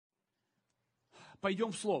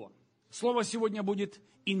пойдем в Слово. Слово сегодня будет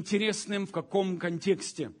интересным в каком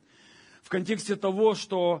контексте? В контексте того,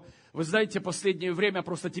 что, вы знаете, последнее время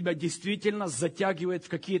просто тебя действительно затягивает в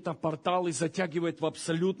какие-то порталы, затягивает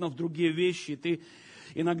абсолютно в другие вещи. Ты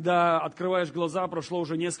иногда открываешь глаза, прошло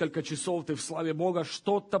уже несколько часов, ты в славе Бога,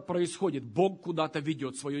 что-то происходит. Бог куда-то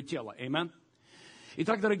ведет свое тело. Аминь.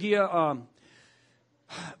 Итак, дорогие,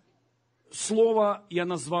 слово я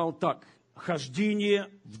назвал так.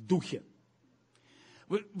 Хождение в духе.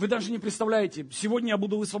 Вы даже не представляете, сегодня я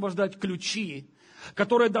буду высвобождать ключи,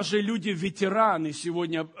 которые даже люди-ветераны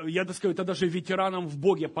сегодня, я так скажу, это даже ветеранам в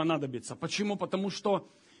Боге понадобится. Почему? Потому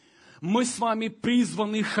что мы с вами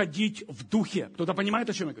призваны ходить в духе. Кто-то понимает,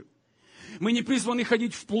 о чем я говорю? Мы не призваны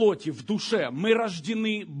ходить в плоти, в душе. Мы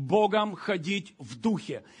рождены Богом ходить в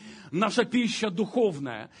духе. Наша пища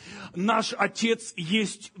духовная. Наш Отец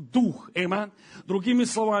есть Дух. Аминь. Другими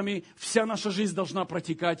словами, вся наша жизнь должна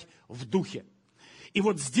протекать в духе. И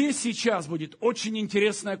вот здесь сейчас будет очень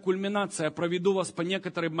интересная кульминация. Я проведу вас по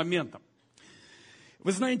некоторым моментам.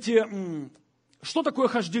 Вы знаете, что такое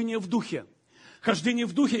хождение в духе? Хождение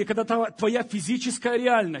в духе, когда твоя физическая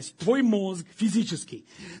реальность, твой мозг физический,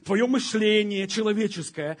 твое мышление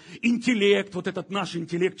человеческое, интеллект, вот этот наш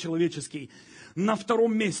интеллект человеческий, на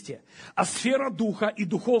втором месте. А сфера духа и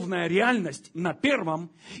духовная реальность на первом,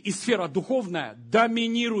 и сфера духовная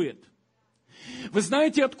доминирует. Вы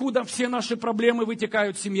знаете, откуда все наши проблемы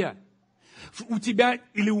вытекают в семье? У тебя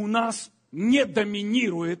или у нас не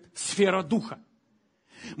доминирует сфера духа.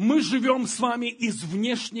 Мы живем с вами из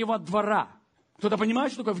внешнего двора. Кто-то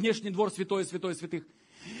понимает, что такое внешний двор, святое, святое, святых?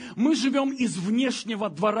 Мы живем из внешнего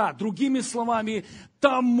двора. Другими словами,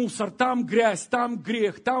 там мусор, там грязь, там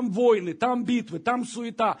грех, там войны, там битвы, там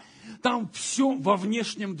суета. Там все во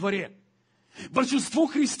внешнем дворе. Большинство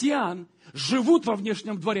христиан живут во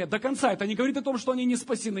внешнем дворе до конца. Это не говорит о том, что они не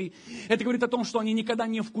спасены. Это говорит о том, что они никогда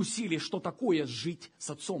не вкусили, что такое жить с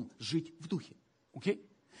Отцом, жить в духе. Окей?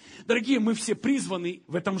 Дорогие, мы все призваны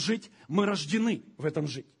в этом жить, мы рождены в этом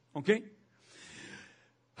жить. Окей?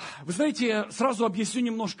 Вы знаете, сразу объясню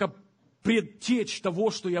немножко предтечь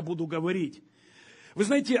того, что я буду говорить. Вы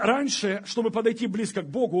знаете, раньше, чтобы подойти близко к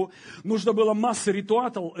Богу, нужно было масса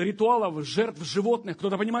ритуалов, жертв животных.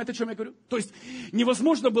 Кто-то понимает, о чем я говорю? То есть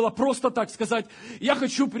невозможно было просто так сказать, я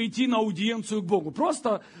хочу прийти на аудиенцию к Богу.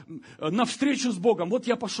 Просто на встречу с Богом. Вот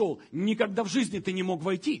я пошел. Никогда в жизни ты не мог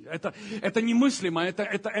войти. Это немыслимо,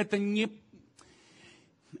 это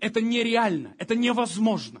нереально, это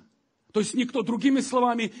невозможно. То есть никто, другими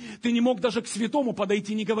словами, ты не мог даже к святому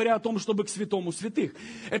подойти, не говоря о том, чтобы к святому святых.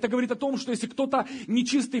 Это говорит о том, что если кто-то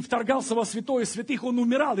нечистый вторгался во святое святых, он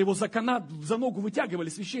умирал, его за канат, за ногу вытягивали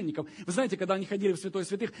священников. Вы знаете, когда они ходили в святое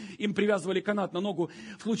святых, им привязывали канат на ногу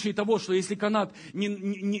в случае того, что если канат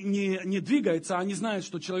не двигается, они знают,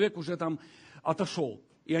 что человек уже там отошел.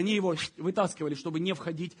 И они его вытаскивали, чтобы не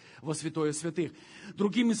входить во святое святых.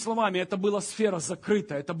 Другими словами, это была сфера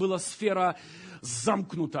закрыта, это была сфера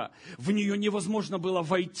замкнута. В нее невозможно было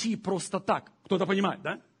войти просто так. Кто-то понимает,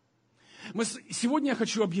 да? Сегодня я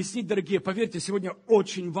хочу объяснить, дорогие, поверьте, сегодня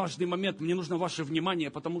очень важный момент. Мне нужно ваше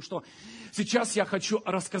внимание, потому что сейчас я хочу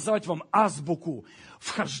рассказать вам азбуку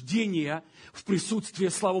вхождения в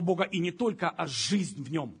присутствие, слава Бога, и не только, а жизнь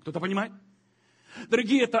в нем. Кто-то понимает?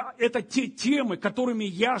 Дорогие, это те темы, которыми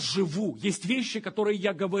я живу. Есть вещи, которые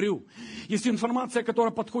я говорю. Есть информация,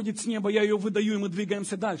 которая подходит с неба, я ее выдаю, и мы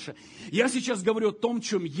двигаемся дальше. Я сейчас говорю о том,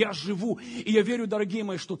 чем я живу. И я верю, дорогие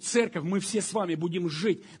мои, что церковь, мы все с вами будем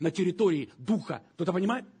жить на территории Духа. Кто-то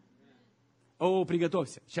понимает? О,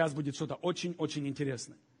 приготовься. Сейчас будет что-то очень-очень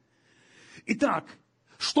интересное. Итак,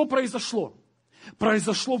 что произошло?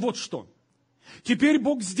 Произошло вот что. Теперь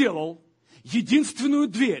Бог сделал единственную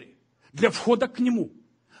дверь для входа к Нему.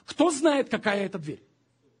 Кто знает, какая это дверь?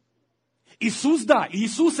 Иисус, да.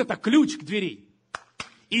 Иисус это ключ к двери.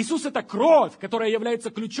 Иисус это кровь, которая является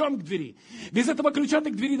ключом к двери. Без этого ключа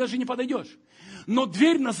ты к двери даже не подойдешь. Но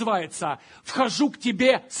дверь называется «Вхожу к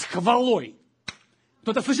тебе с хвалой».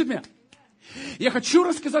 Кто-то слышит меня? Я хочу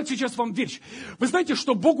рассказать сейчас вам вещь. Вы знаете,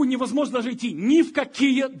 что Богу невозможно даже идти ни в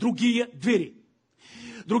какие другие двери.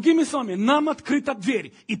 Другими словами, нам открыта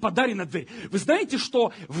дверь и подарена дверь. Вы знаете,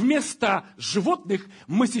 что вместо животных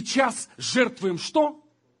мы сейчас жертвуем что?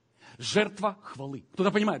 Жертва хвалы.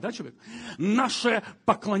 Кто-то понимает, да, человек? Наше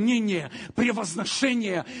поклонение,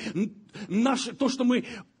 превозношение, то, что мы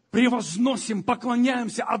превозносим,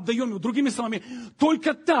 поклоняемся, отдаем. Другими словами,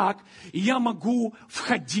 только так я могу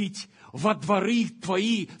входить во дворы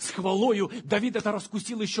твои с хвалою. Давид это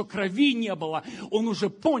раскусил, еще крови не было. Он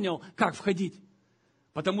уже понял, как входить.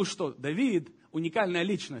 Потому что Давид, уникальная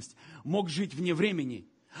личность, мог жить вне времени,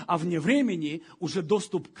 А вне времени уже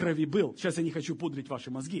доступ к крови был. Сейчас я не хочу пудрить ваши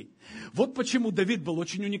мозги. Вот почему Давид был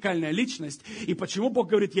очень уникальная личность, и почему Бог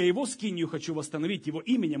говорит, я его скинию хочу восстановить, его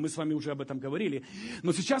именем, мы с вами уже об этом говорили.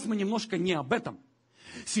 Но сейчас мы немножко не об этом.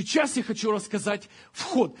 Сейчас я хочу рассказать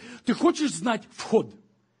вход. Ты хочешь знать вход?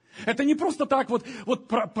 Это не просто так вот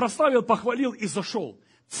прославил, похвалил и зашел.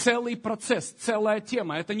 Целый процесс, целая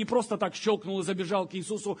тема. Это не просто так щелкнул и забежал к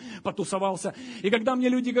Иисусу, потусовался. И когда мне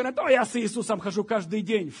люди говорят, я с Иисусом хожу каждый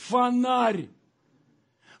день. Фонарь!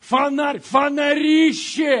 Фонарь!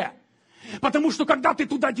 Фонарище! Потому что когда ты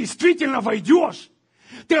туда действительно войдешь,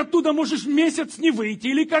 ты оттуда можешь месяц не выйти.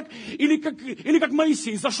 Или как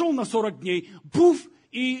Моисей зашел на 40 дней, буф,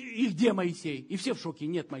 и где Моисей? И все в шоке,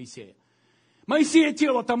 нет Моисея. Моисея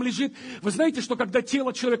тело там лежит. Вы знаете, что когда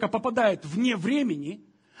тело человека попадает вне времени,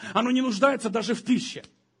 оно не нуждается даже в пище.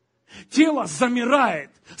 Тело замирает,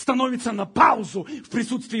 становится на паузу в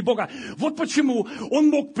присутствии Бога. Вот почему он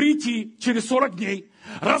мог прийти через 40 дней,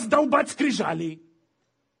 раздолбать скрижали.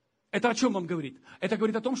 Это о чем он говорит? Это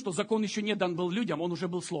говорит о том, что закон еще не дан был людям, он уже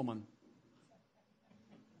был сломан.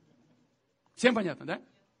 Всем понятно, да?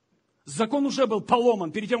 Закон уже был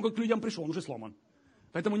поломан перед тем, как к людям пришел, он уже сломан.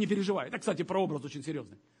 Поэтому не переживай. Это, кстати, прообраз очень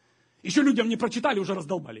серьезный. Еще людям не прочитали, уже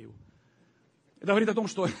раздолбали его. Это говорит о том,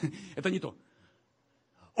 что это не то.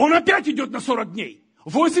 Он опять идет на 40 дней.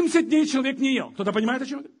 80 дней человек не ел. Кто-то понимает, о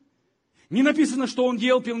чем это? Не написано, что он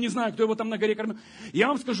ел, пил, не знаю, кто его там на горе кормил. Я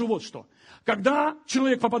вам скажу вот что. Когда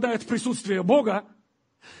человек попадает в присутствие Бога,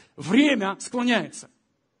 время склоняется.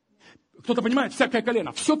 Кто-то понимает, всякое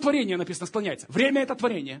колено. Все творение написано склоняется. Время это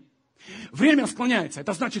творение. Время склоняется.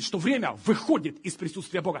 Это значит, что время выходит из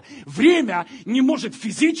присутствия Бога. Время не может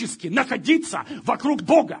физически находиться вокруг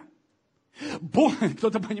Бога.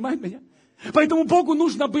 Кто-то понимает меня? Поэтому Богу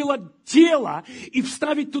нужно было тело и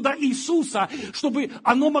вставить туда Иисуса, чтобы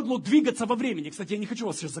оно могло двигаться во времени. Кстати, я не хочу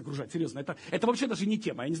вас сейчас загружать, серьезно. Это вообще даже не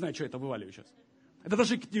тема. Я не знаю, что это вываливаю сейчас. Это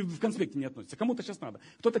даже в конспекте не относится. Кому-то сейчас надо.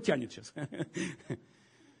 Кто-то тянет сейчас.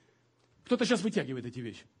 Кто-то сейчас вытягивает эти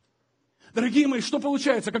вещи. Дорогие мои, что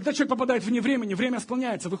получается? Когда человек попадает вне времени, время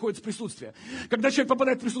склоняется, выходит с присутствия. Когда человек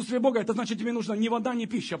попадает в присутствие Бога, это значит, тебе нужна не вода, не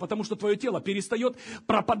пища, потому что твое тело перестает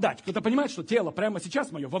пропадать. Кто-то понимает, что тело прямо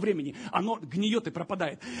сейчас мое, во времени, оно гниет и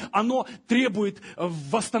пропадает. Оно требует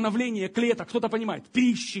восстановления клеток. Кто-то понимает,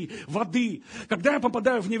 пищи, воды. Когда я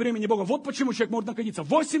попадаю вне времени Бога, вот почему человек может находиться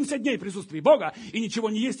 80 дней в присутствии Бога и ничего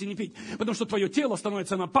не есть и не пить. Потому что твое тело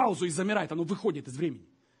становится на паузу и замирает, оно выходит из времени.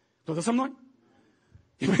 Кто-то со мной?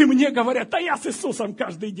 И мне говорят, да я с Иисусом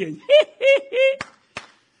каждый день.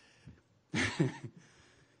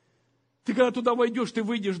 Ты когда туда войдешь, ты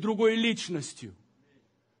выйдешь другой личностью.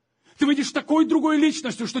 Ты выйдешь такой другой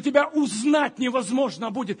личностью, что тебя узнать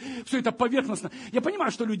невозможно будет. Все это поверхностно. Я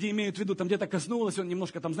понимаю, что люди имеют в виду, там где-то коснулось, он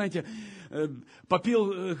немножко там, знаете,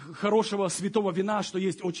 попил хорошего святого вина, что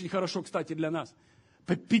есть очень хорошо, кстати, для нас.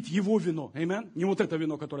 Пить его вино, аминь. Не вот это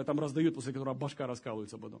вино, которое там раздают, после которого башка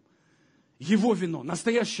раскалывается потом. Его вино,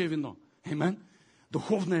 настоящее вино. Аминь.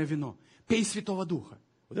 Духовное вино. Пей Святого Духа.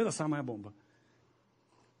 Вот это самая бомба.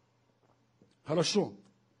 Хорошо.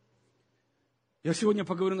 Я сегодня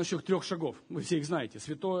поговорю насчет 3 шагов. Вы все их знаете.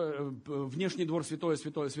 Внешний двор святое,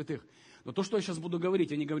 святое святых. Но то, что я сейчас буду говорить,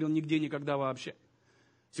 я не говорил нигде, никогда вообще.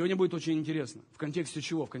 Сегодня будет очень интересно. В контексте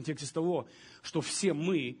чего? В контексте того, что все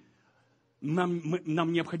нам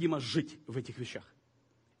необходимо жить в этих вещах.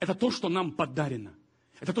 Это то, что нам подарено.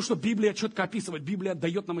 Это то, что Библия четко описывает. Библия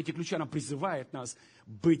дает нам эти ключи, она призывает нас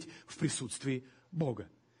быть в присутствии Бога.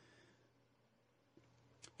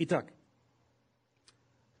 Итак,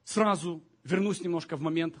 сразу вернусь немножко в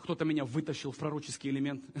момент. Кто-то меня вытащил в пророческий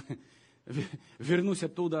элемент. Вернусь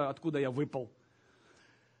оттуда, откуда я выпал.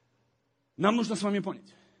 Нам нужно с вами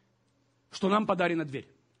понять, что нам подарена дверь.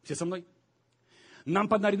 Все со мной? Нам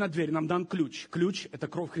подарена дверь, нам дан ключ. Ключ – это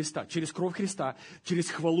кровь Христа. Через кровь Христа,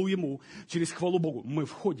 через хвалу Ему, через хвалу Богу мы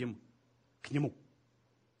входим к Нему.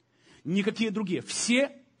 Никакие другие.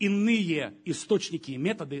 Все иные источники и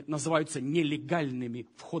методы называются нелегальными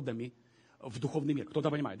входами в духовный мир.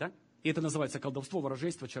 Кто-то понимает, да? И это называется колдовство,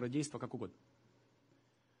 ворожейство, чародейство, как угодно.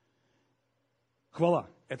 Хвала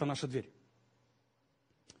 – это наша дверь.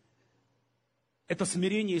 Это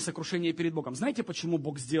смирение и сокрушение перед Богом. Знаете, почему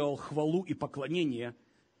Бог сделал хвалу и поклонение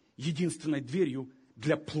единственной дверью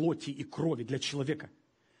для плоти и крови, для человека?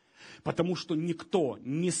 Потому что никто,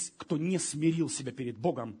 кто не смирил себя перед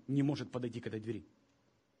Богом, не может подойти к этой двери.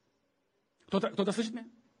 Кто-то слышит меня?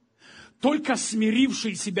 Только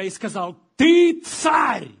смиривший себя и сказал, ты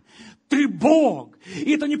царь, ты Бог.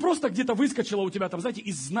 И это не просто где-то выскочило у тебя, там, знаете,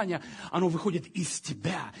 из знания, оно выходит из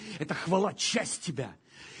тебя. Это хвала, часть тебя.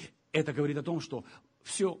 Это говорит о том, что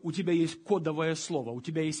все, у тебя есть кодовое слово, у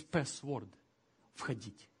тебя есть password.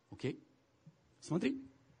 Входить. Окей? Смотри.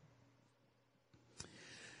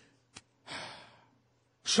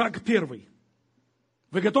 Шаг первый.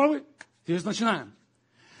 Вы готовы? Теперь начинаем.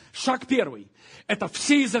 Шаг первый. Это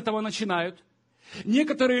все из этого начинают.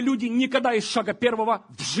 Некоторые люди никогда из шага первого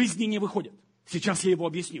в жизни не выходят. Сейчас я его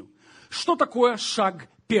объясню. Что такое шаг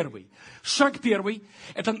первый? Шаг первый,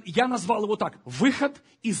 это я назвал его так, выход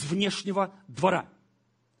из внешнего двора.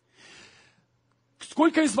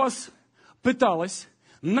 Сколько из вас пыталось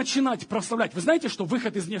начинать прославлять? Вы знаете, что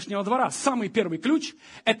выход из внешнего двора, самый первый ключ,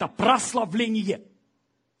 это прославление.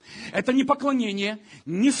 Это не поклонение,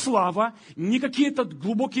 не слава, не какие-то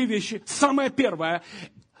глубокие вещи. Самое первое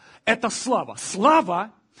 – это слава.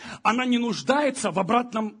 Слава, она не нуждается в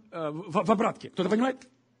обратке. Кто-то понимает?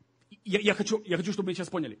 Я хочу, чтобы вы сейчас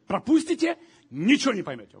поняли. Пропустите, ничего не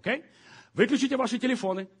поймете, окей? Выключите ваши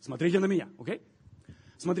телефоны, смотрите на меня, окей?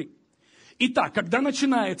 Смотри. Итак, когда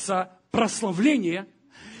начинается прославление,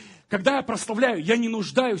 когда я прославляю, я не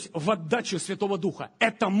нуждаюсь в отдаче Святого Духа.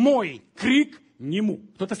 Это мой крик нему.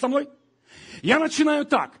 Кто-то со мной? Я начинаю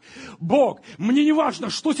так. Бог, мне не важно,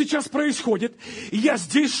 что сейчас происходит, я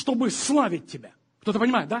здесь, чтобы славить Тебя. Кто-то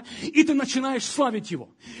понимает, да? И ты начинаешь славить Его.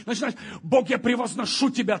 Начинаешь, Бог, я превозношу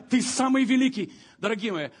Тебя, Ты самый великий.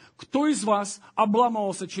 Дорогие мои, кто из вас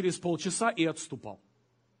обламывался через полчаса и отступал?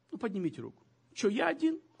 Ну, поднимите руку. Что, я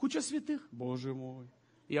один? Куча святых? Боже мой.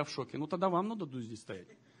 Я в шоке. Ну, тогда вам надо здесь стоять,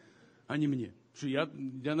 а не мне. Что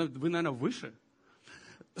вы, наверное, выше.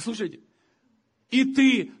 Слушайте, и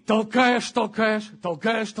ты толкаешь,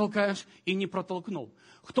 и не протолкнул.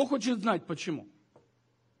 Кто хочет знать, почему?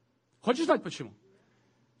 Хочешь знать, почему?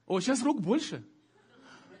 О, сейчас рук больше.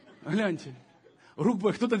 Гляньте. Рук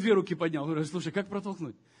больше. Кто-то 2 руки поднял. Говорит, слушай, как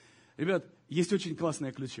протолкнуть? Ребят, есть очень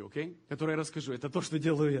классные ключи, окей? Которые я расскажу. Это то, что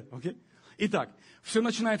делаю я, окей? Итак, все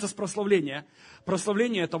начинается с прославления.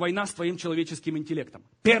 Прославление – это война с твоим человеческим интеллектом.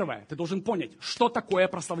 Первое, ты должен понять, что такое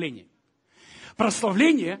прославление.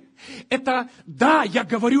 Прославление – это, да, я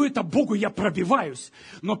говорю это Богу, я пробиваюсь.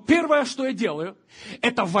 Но первое, что я делаю,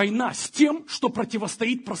 это война с тем, что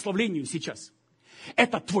противостоит прославлению сейчас.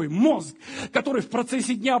 Это твой мозг, который в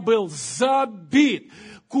процессе дня был забит.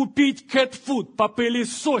 Купить кэтфуд,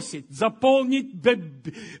 попылесосить, заполнить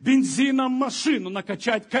бензином машину,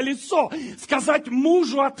 накачать колесо, сказать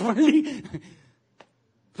мужу отвали.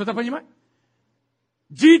 Кто-то понимает?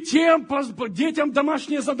 Детям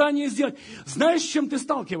домашнее задание сделать. Знаешь, с чем ты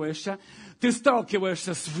сталкиваешься? Ты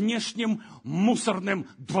сталкиваешься с внешним мусорным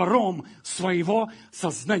двором своего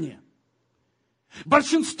сознания.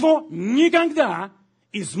 Большинство никогда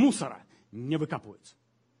из мусора не выкапываются.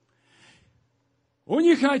 У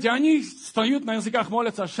них, знаете, они встают на языках,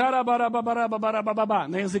 молятся шара-бара-бара-бара-бара-бара-бара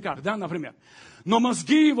на языках, да, например. Но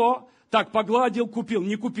мозги его так погладил, купил,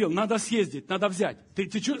 не купил, надо съездить, надо взять.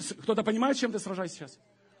 Кто-то понимает, с чем ты сражаешься сейчас?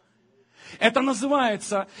 Это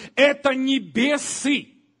называется, это не бесы.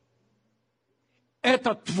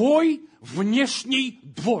 Это твой внешний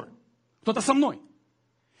двор. Кто-то со мной.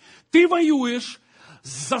 Ты воюешь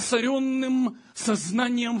с засоренным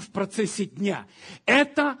сознанием в процессе дня.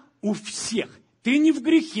 Это у всех. Ты не в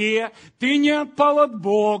грехе, ты не отпал от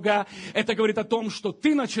Бога. Это говорит о том, что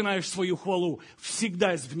ты начинаешь свою хвалу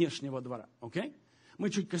всегда из внешнего двора. Окей? Мы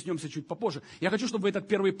чуть коснемся чуть попозже. Я хочу, чтобы вы этот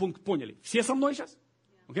первый пункт поняли. Все со мной сейчас?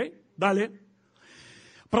 Окей? Далее.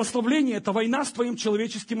 Прославление – это война с твоим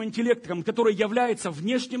человеческим интеллектом, который является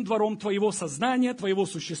внешним двором твоего сознания, твоего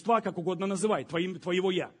существа, как угодно называй, твоего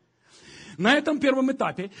 «я». На этом первом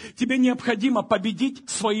этапе тебе необходимо победить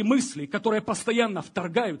свои мысли, которые постоянно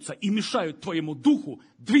вторгаются и мешают твоему духу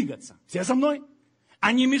двигаться. Все со мной?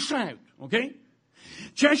 Они мешают, окей?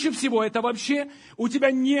 Чаще всего это вообще у тебя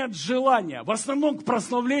нет желания. В основном к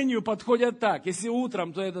прославлению подходят так. Если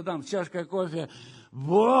утром, то это там чашка кофе.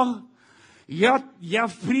 Бог, я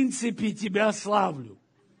в принципе тебя славлю.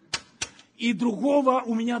 И другого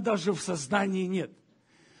у меня даже в сознании нет.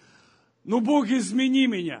 Ну, Бог, измени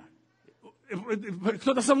меня.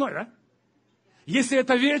 Кто-то со мной, да? Если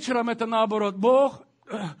это вечером, это наоборот. Бог,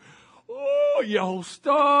 я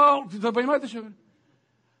устал. Ты понимаете, что я говорю?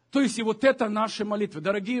 То есть, и вот это наши молитвы.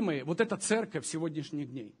 Дорогие мои, вот это церковь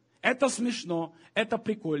сегодняшних дней. Это смешно, это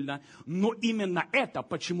прикольно. Но именно это,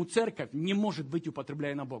 почему церковь не может быть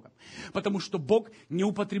употребляема Богом. Потому что Бог не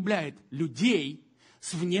употребляет людей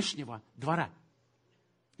с внешнего двора.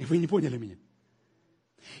 И вы не поняли меня.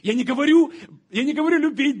 Я не говорю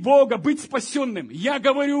любить Бога, быть спасенным. Я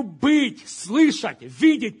говорю быть, слышать,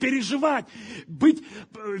 видеть, переживать,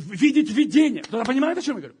 видеть видение. Кто-то понимает, о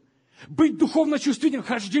чем я говорю? Быть духовно чувствительным,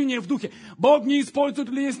 хождение в духе. Бог не использует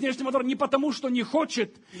людей с внешнего двора не потому, что не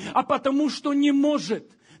хочет, а потому, что не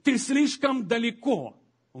может. Ты слишком далеко,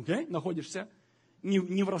 находишься.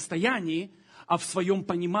 Не в расстоянии, а в своем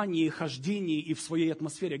понимании, хождении и в своей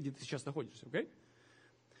атмосфере, где ты сейчас находишься.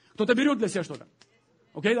 Кто-то берет для себя что-то.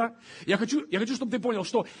 Да? Я хочу, чтобы ты понял,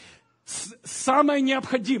 что самое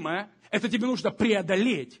необходимое, это тебе нужно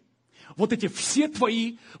преодолеть. Вот эти все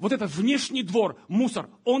твои, вот этот внешний двор, мусор,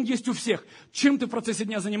 он есть у всех. Чем ты в процессе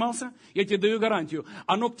дня занимался, я тебе даю гарантию,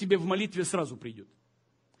 оно к тебе в молитве сразу придет.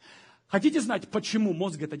 Хотите знать, почему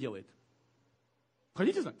мозг это делает?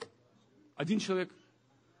 Хотите знать? 1 человек,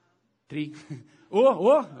 3.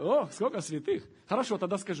 О, сколько святых. Хорошо,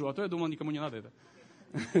 тогда скажу, а то я думал, никому не надо это.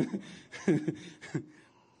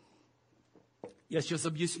 Я сейчас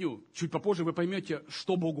объясню. Чуть попозже вы поймете,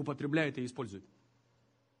 что Бог употребляет и использует.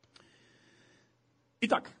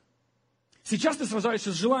 Итак, сейчас ты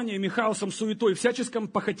сражаешься с желаниями, хаосом, суетой, всяческим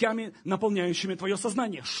похотями, наполняющими твое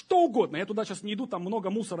сознание. Что угодно. Я туда сейчас не иду, там много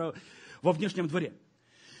мусора во внешнем дворе.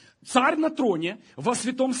 Царь на троне, во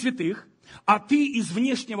святом святых, а ты из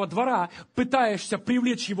внешнего двора пытаешься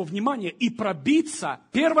привлечь его внимание и пробиться.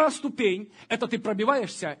 Первая ступень, это ты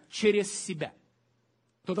пробиваешься через себя.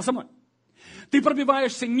 Кто-то со мной? Ты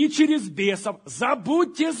пробиваешься не через бесов.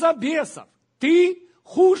 Забудьте за бесов. Ты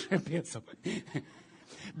хуже бесов.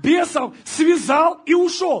 Бесов связал и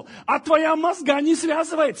ушел, а твоя мозга не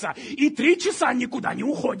связывается. И 3 часа никуда не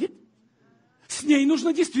уходит. С ней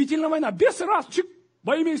нужна действительно война. Бесы раз, чик,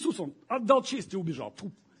 во имя Иисуса он отдал честь и убежал.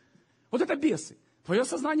 Фу. Вот это бесы. Твое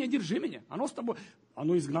сознание, держи меня. Оно с тобой,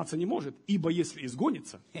 оно изгнаться не может. Ибо если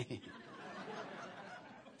изгонится,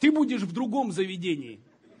 ты будешь в другом заведении,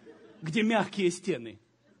 где мягкие стены.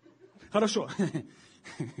 Хорошо.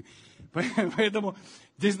 Поэтому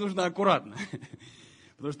здесь нужно аккуратно.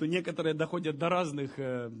 Потому что некоторые доходят до разных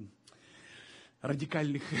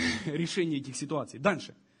радикальных решений этих ситуаций.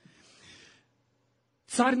 Дальше.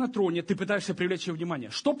 Царь на троне, ты пытаешься привлечь его внимание.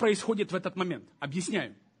 Что происходит в этот момент?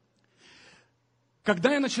 Объясняю.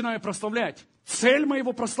 Когда я начинаю прославлять, цель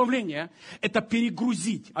моего прославления – это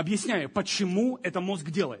перегрузить. Объясняю, почему это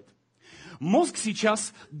мозг делает. Мозг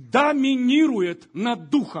сейчас доминирует над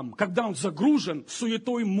духом, когда он загружен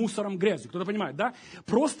суетой, мусором, грязью. Кто-то понимает, да?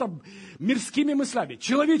 Просто мирскими мыслями,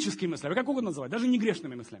 человеческими мыслями, как угодно называть, даже не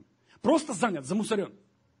грешными мыслями. Просто занят, замусорен.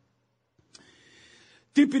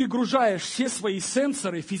 Ты перегружаешь все свои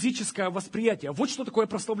сенсоры, физическое восприятие. Вот что такое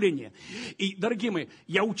прославление. И, дорогие мои,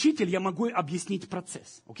 я учитель, я могу объяснить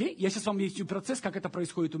процесс. Окей? Я сейчас вам объясню процесс, как это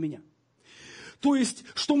происходит у меня. То есть,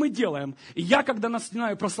 что мы делаем? Я, когда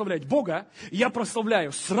начинаю прославлять Бога, я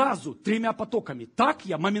прославляю сразу 3 потоками. Так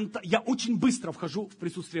я очень быстро вхожу в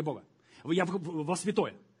присутствие Бога. Я во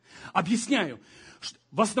святое. Объясняю.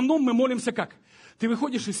 В основном мы молимся как? Ты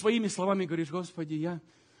выходишь и своими словами говоришь: Господи, я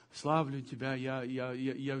славлю Тебя, я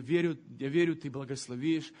верю, Ты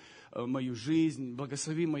благословишь мою жизнь,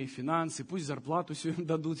 благослови мои финансы, пусть зарплату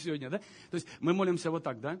дадут сегодня, да? То есть мы молимся вот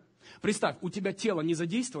так, да? Представь, у тебя тело не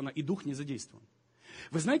задействовано и дух не задействован.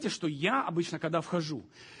 Вы знаете, что я обычно, когда вхожу,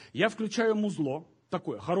 я включаю музло,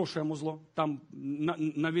 такое хорошее музло, там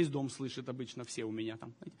на весь дом слышат обычно все у меня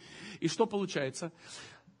там. И что получается?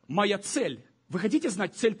 Моя цель, вы хотите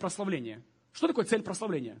знать цель прославления? Что такое цель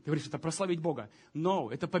прославления? Ты говоришь, это прославить Бога. Но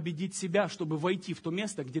это победить себя, чтобы войти в то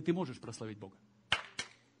место, где ты можешь прославить Бога.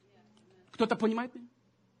 Кто-то понимает меня?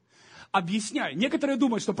 Объясняю. Некоторые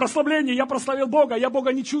думают, что прославление, я прославил Бога, я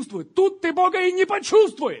Бога не чувствую. Тут ты Бога и не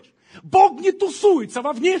почувствуешь. Бог не тусуется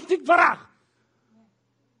во внешних дворах.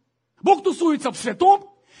 Бог тусуется в святом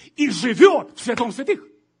и живет в святом святых.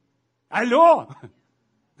 Алло!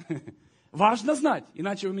 Важно знать,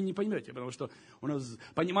 иначе вы меня не поймете, потому что у нас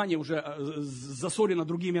понимание уже засорено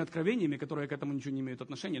другими откровениями, которые к этому ничего не имеют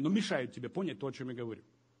отношения, но мешают тебе понять то, о чем я говорю.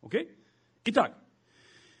 Окей? Итак,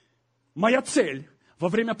 моя цель во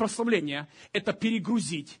время прославления – это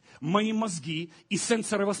перегрузить мои мозги и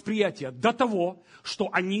сенсоры восприятия до того, что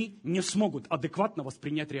они не смогут адекватно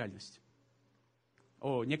воспринять реальность.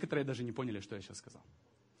 О, некоторые даже не поняли, что я сейчас сказал.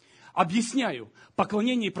 Объясняю.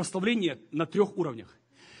 Поклонение и прославление на 3 уровнях.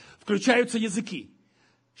 Включаются языки.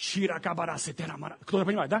 Кто-то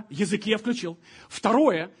понимает, да? Языки я включил.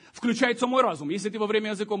 Второе, включается мой разум. Если ты во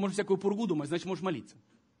время языков можешь всякую пургу думать, значит можешь молиться.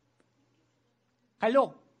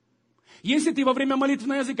 Алло. Если ты во время молитв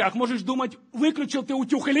на языках можешь думать, выключил ты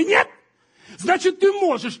утюг или нет, значит ты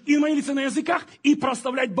можешь и молиться на языках, и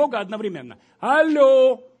прославлять Бога одновременно.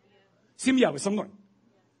 Алло. Семья, вы со мной?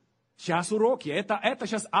 Сейчас уроки. Это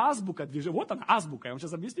сейчас азбука движения. Вот она, азбука. Я вам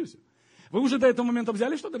сейчас объясню все. Вы уже до этого момента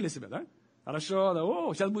взяли что-то для себя, да? Хорошо, да.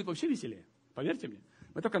 О, сейчас будет вообще веселее. Поверьте мне.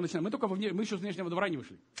 Мы только начинаем. Мы еще с внешнего двора не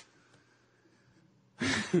вышли.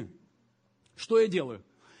 Что я делаю?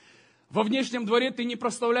 Во внешнем дворе ты не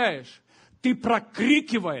прославляешь, ты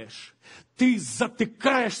прокрикиваешь, ты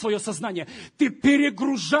затыкаешь свое сознание, ты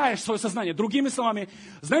перегружаешь свое сознание. Другими словами,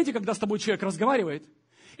 знаете, когда с тобой человек разговаривает,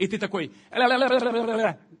 и ты такой...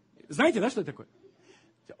 Знаете, да, что это такое?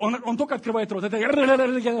 Он только открывает рот.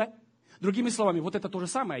 Это... Другими словами, вот это то же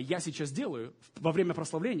самое я сейчас делаю во время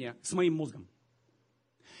прославления с моим мозгом.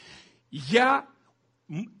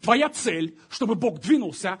 Твоя цель, чтобы Бог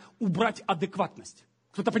двинулся, убрать адекватность.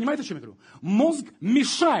 Кто-то понимает, о чем я говорю? Мозг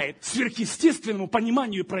мешает сверхъестественному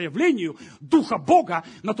пониманию и проявлению Духа Бога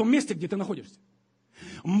на том месте, где ты находишься.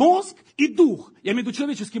 Мозг и дух, я имею в виду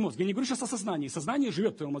человеческий мозг, я не говорю сейчас о сознании, сознание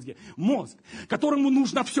живет в твоем мозге. Мозг, которому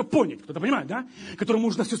нужно все понять, кто-то понимает, да? Которому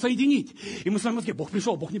нужно все соединить. И мы с вами в мозге, Бог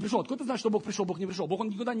пришел, Бог не пришел. Откуда ты знаешь, что Бог пришел, Бог не пришел? Бог, он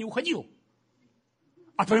никуда не уходил.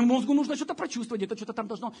 А твоему мозгу нужно что-то прочувствовать, где-то что-то там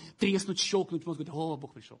должно треснуть, щелкнуть в мозгу. О,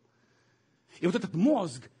 Бог пришел. И вот этот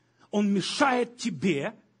мозг, он мешает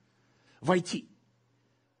тебе войти.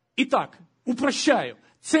 Итак, упрощаю.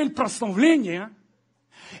 Цель прославления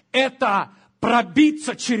 – это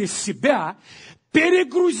пробиться через себя,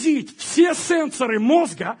 перегрузить все сенсоры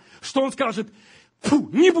мозга, что он скажет,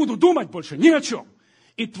 не буду думать больше ни о чем.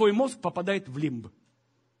 И твой мозг попадает в лимб.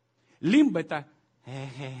 Лимб – это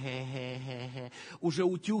уже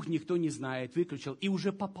утюг никто не знает, выключил, и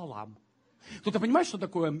уже пополам. Кто-то понимает, что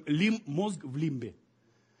такое мозг в лимбе?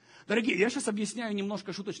 Дорогие, я сейчас объясняю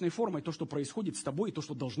немножко шуточной формой то, что происходит с тобой и то,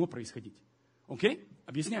 что должно происходить. Окей?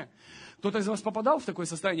 Объясняю. Кто-то из вас попадал в такое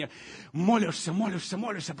состояние, молишься,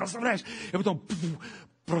 прославляешь, и потом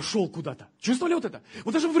прошел куда-то. Чувствовали вот это?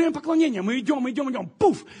 Вот даже во время поклонения мы идем,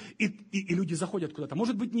 пуф, и люди заходят куда-то.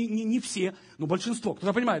 Может быть, не все, но большинство.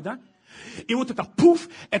 Кто-то понимает, да? И вот это пуф,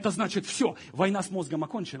 это значит все, война с мозгом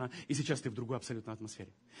окончена, и сейчас ты в другой абсолютно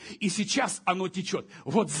атмосфере. И сейчас оно течет.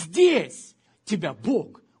 Вот здесь тебя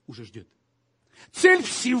Бог уже ждет. Цель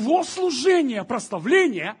всего служения,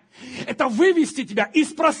 прославления, это вывести тебя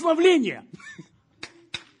из прославления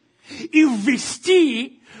и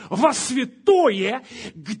ввести во святое,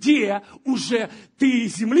 где уже ты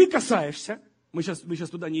земли касаешься. Мы сейчас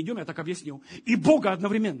туда не идем, я так объясню. И Бога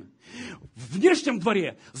одновременно. В внешнем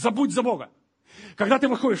дворе забудь за Бога. Когда ты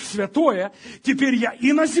выходишь в святое, теперь я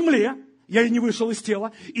и на земле, я и не вышел из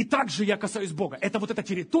тела, и также я касаюсь Бога. Это вот эта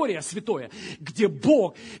территория святое, где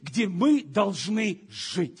Бог, где мы должны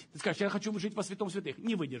жить. Ты скажешь, я хочу жить во святом святых.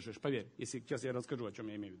 Не выдержишь, поверь, если сейчас я расскажу, о чем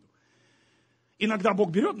я имею в виду. Иногда Бог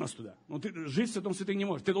берет нас туда, но ты жить в святом святых не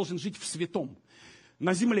можешь. Ты должен жить в святом.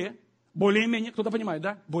 На земле, более-менее, кто-то понимает,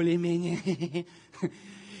 да? Более-менее.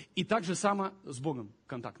 И так же само с Богом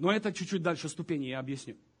контакт. Но это чуть-чуть дальше ступени, я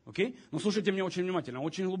объясню. Окей? Но слушайте меня очень внимательно.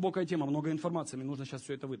 Очень глубокая тема, много информации, мне нужно сейчас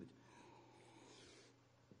все это выдать.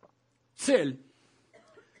 Цель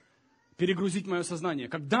 – перегрузить мое сознание.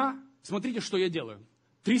 Когда, смотрите, что я делаю.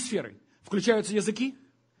 3 сферы. Включаются языки,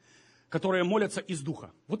 которые молятся из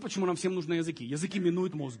духа. Вот почему нам всем нужны языки. Языки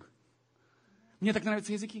минуют мозг. Мне так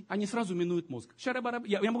нравятся языки. Они сразу минуют мозг.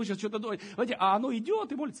 Я могу сейчас что-то думать, а оно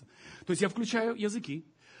идет и молится. То есть я включаю языки,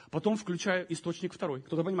 потом включаю источник второй.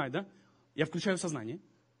 Кто-то понимает, да? Я включаю сознание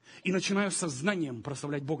и начинаю сознанием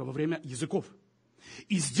прославлять Бога во время языков.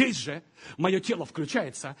 И здесь же мое тело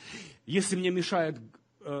включается. Если мне мешает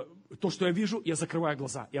то, что я вижу, я закрываю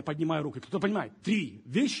глаза, я поднимаю руки. Кто-то понимает? 3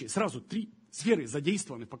 вещи, сразу 3 сферы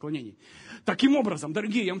задействованы в поклонении. Таким образом,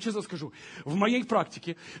 дорогие, я вам честно скажу, в моей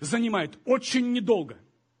практике занимает очень недолго,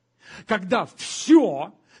 когда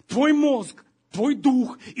все, твой мозг, твой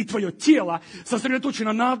дух и твое тело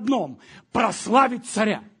сосредоточено на одном – прославить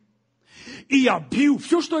царя. И я бью,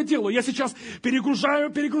 все, что я делаю, я сейчас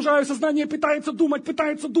перегружаю сознание, пытается думать,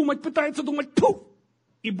 пуф,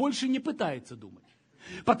 и больше не пытается думать.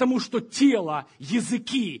 Потому что тело,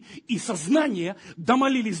 языки и сознание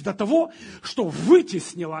домолились до того, что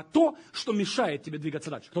вытеснило то, что мешает тебе двигаться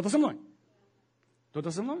дальше. Кто-то со мной?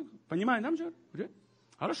 Кто-то со мной? Понимает, нам же?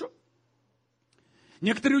 Хорошо.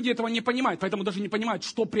 Некоторые люди этого не понимают, поэтому даже не понимают,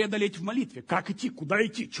 что преодолеть в молитве, как идти, куда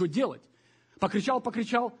идти, что делать. Покричал,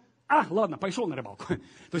 ладно, пошел на рыбалку.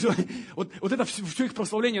 То есть вот это все их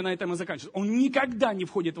прославление на этом и заканчивается. Он никогда не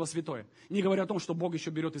входит во святое. Не говоря о том, что Бог еще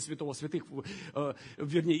берет из святого святых,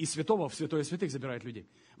 вернее, из святого в святое святых забирает людей.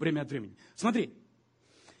 Время от времени. Смотри.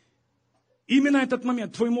 Именно этот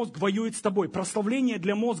момент твой мозг воюет с тобой. Прославление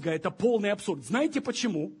для мозга – это полный абсурд. Знаете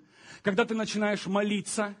почему? Когда ты начинаешь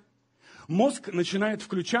молиться, мозг начинает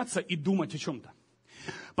включаться и думать о чем-то.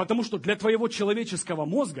 Потому что для твоего человеческого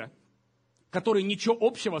мозга, который ничего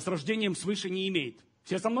общего с рождением свыше не имеет.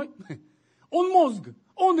 Все со мной? Он мозг.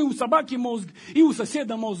 Он и у собаки мозг, и у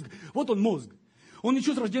соседа мозг. Вот он мозг. Он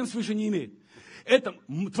ничего с рождения свыше не имеет. Это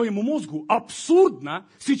твоему мозгу абсурдно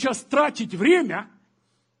сейчас тратить время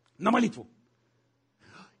на молитву.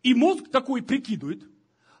 И мозг такой прикидывает,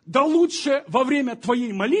 да лучше во время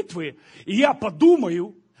твоей молитвы я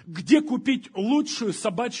подумаю, где купить лучшую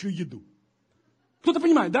собачью еду. Кто-то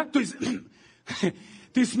понимает, да? То есть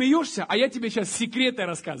ты смеешься, а я тебе сейчас секреты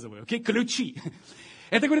рассказываю, окей? Ключи.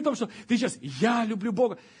 Это говорит о том, что ты сейчас, я люблю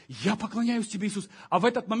Бога, я поклоняюсь тебе, Иисус. А в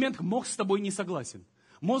этот момент мозг с тобой не согласен.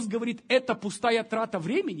 Мозг говорит, это пустая трата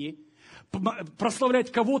времени,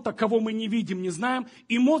 прославлять кого-то, кого мы не видим, не знаем.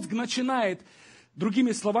 И мозг начинает,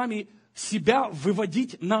 другими словами, себя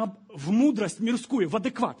выводить в мудрость мирскую, в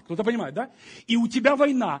адекват. Кто-то понимает, да? И у тебя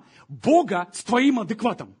война Бога с твоим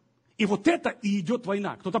адекватом. И вот это и идет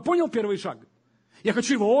война. Кто-то понял первый шаг? Я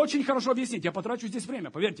хочу его очень хорошо объяснить. Я потрачу здесь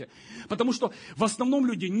время, поверьте. Потому что в основном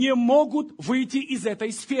люди не могут выйти из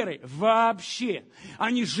этой сферы вообще.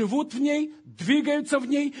 Они живут в ней, двигаются в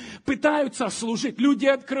ней, пытаются служить. Люди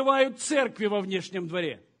открывают церкви во внешнем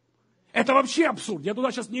дворе. Это вообще абсурд. Я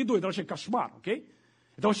туда сейчас не иду, это вообще кошмар, окей?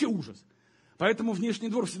 Это вообще ужас. Поэтому внешний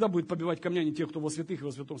двор всегда будет побивать камнями тех, кто во святых и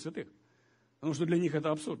во святом святых. Потому что для них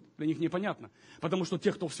это абсурд, для них непонятно. Потому что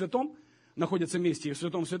те, кто в святом, находятся вместе и в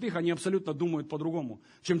святом святых, они абсолютно думают по-другому,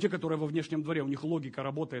 чем те, которые во внешнем дворе. У них логика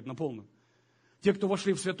работает на полную. Те, кто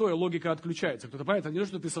вошли в святое, логика отключается. Кто-то понимает, это не то,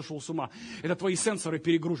 что ты сошел с ума. Это твои сенсоры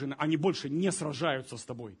перегружены. Они больше не сражаются с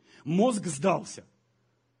тобой. Мозг сдался.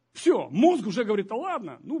 Все, мозг уже говорит, да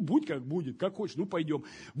ладно, ну будь как будет, как хочешь, ну пойдем.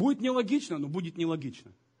 Будет нелогично, но будет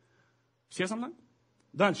нелогично. Все со мной?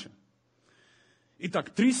 Дальше. Итак,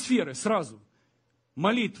 3 сферы сразу.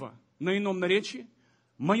 Молитва на ином наречии.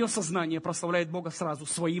 Мое сознание прославляет Бога сразу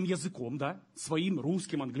своим языком, да, своим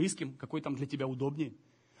русским, английским, какой там для тебя удобнее.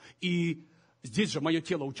 И здесь же мое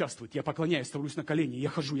тело участвует. Я поклоняюсь, становлюсь на колени, я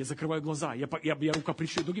хожу, я закрываю глаза, я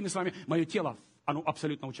рукоприкладываю. Другими словами, мое тело, оно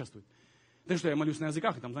абсолютно участвует. Так что я молюсь на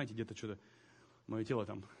языках, и там, знаете, где-то что-то, мое тело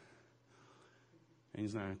там, я не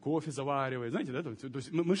знаю, кофе заваривает. Знаете, да? То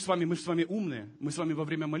есть мы же с вами умные, мы с вами во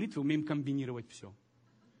время молитвы умеем комбинировать все.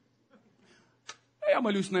 Я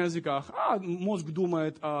молюсь на языках, а мозг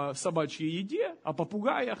думает о собачьей еде, о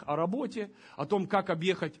попугаях, о работе, о том, как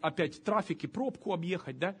объехать опять трафик и пробку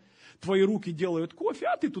объехать, да? Твои руки делают кофе,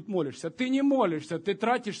 а ты тут молишься. Ты не молишься, ты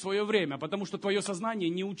тратишь свое время, потому что твое сознание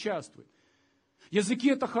не участвует. Языки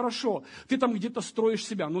это хорошо, ты там где-то строишь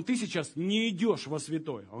себя, но ты сейчас не идешь во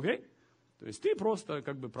святое, окей? То есть ты просто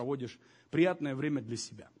как бы проводишь приятное время для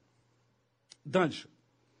себя. Дальше.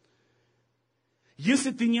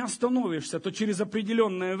 Если ты не остановишься, то через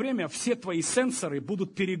определенное время все твои сенсоры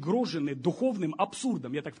будут перегружены духовным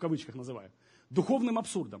абсурдом, я так в кавычках называю, духовным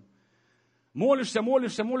абсурдом. Молишься,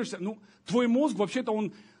 ну, твой мозг, вообще-то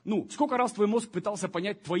он, сколько раз твой мозг пытался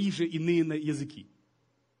понять твои же иные языки?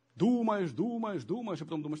 Думаешь, а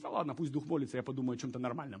потом думаешь, да ладно, пусть дух молится, я подумаю о чем-то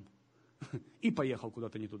нормальном. И поехал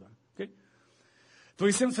куда-то не туда. Okay?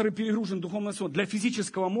 Твои сенсоры перегружены духовным сон. Для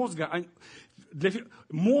физического мозга,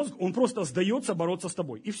 мозг, он просто сдается бороться с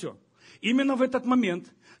тобой. И все. Именно в этот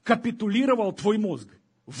момент капитулировал твой мозг.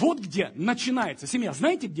 Вот где начинается, семья,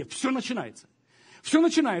 знаете где? Все начинается. Все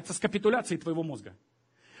начинается с капитуляции твоего мозга.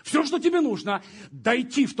 Все, что тебе нужно,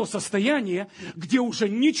 дойти в то состояние, где уже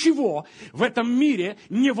ничего в этом мире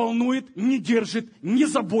не волнует, не держит, не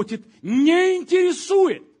заботит, не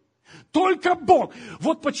интересует. Только Бог.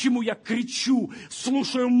 Вот почему я кричу,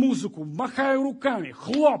 слушаю музыку, махаю руками,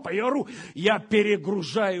 хлопаю, ору. Я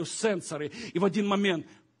перегружаю сенсоры. И в один момент,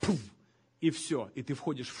 и все. И ты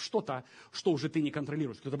входишь в что-то, что уже ты не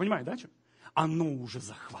контролируешь. Кто-то понимает, да? Оно уже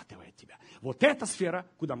захватывает тебя. Вот эта сфера,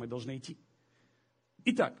 куда мы должны идти.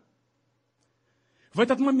 Итак, в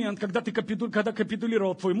этот момент, когда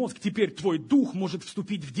капитулировал твой мозг, теперь твой дух может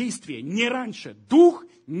вступить в действие не раньше. Дух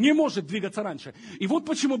не может двигаться раньше. И вот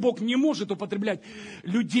почему Бог не может употреблять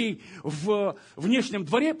людей в внешнем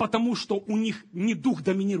дворе, потому что у них не дух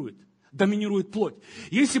доминирует. Доминирует плоть.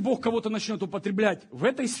 Если Бог кого-то начнет употреблять в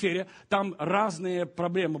этой сфере, там разные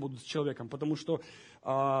проблемы будут с человеком, потому что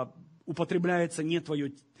употребляется не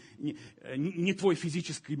твой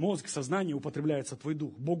физический мозг, сознание, употребляется твой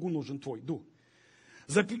дух. Богу нужен твой дух.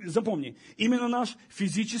 Запомни, именно наш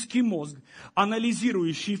физический мозг,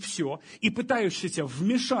 анализирующий все и пытающийся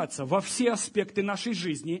вмешаться во все аспекты нашей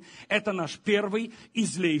жизни, это наш первый и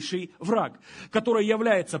злейший враг, который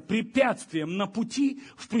является препятствием на пути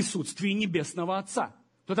в присутствии Небесного Отца.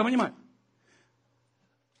 Кто-то понимает?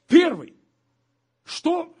 Первый.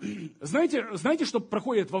 Знаете, что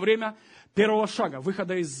проходит во время первого шага,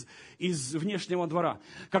 выхода из внешнего двора?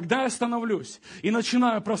 Когда я становлюсь и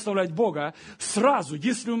начинаю прославлять Бога, сразу,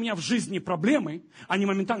 если у меня в жизни проблемы, они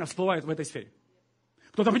моментально всплывают в этой сфере.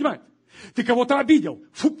 Кто-то понимает? Ты кого-то обидел.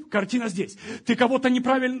 Фу, картина здесь. Ты кого-то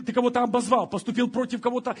неправильно, ты кого-то обозвал, поступил против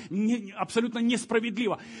кого-то абсолютно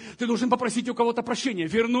несправедливо. Ты должен попросить у кого-то прощения,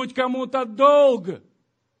 вернуть кому-то долг.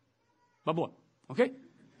 Бабло. Окей?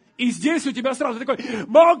 И здесь у тебя сразу такой: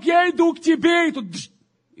 Бог, я иду к тебе.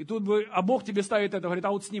 И тут а Бог тебе ставит это, говорит: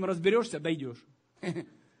 а вот с ним разберешься, дойдешь.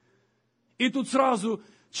 И тут сразу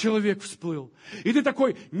человек всплыл. И ты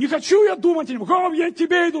такой: не хочу я думать о нем, я к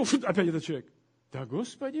тебе иду. Опять этот человек. Да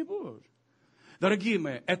Господи Боже. Дорогие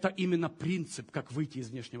мои, это именно принцип, как выйти из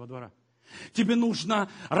внешнего двора. Тебе нужно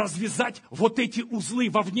развязать вот эти узлы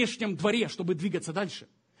во внешнем дворе, чтобы двигаться дальше.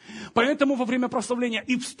 Поэтому во время прославления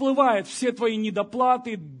и всплывают все твои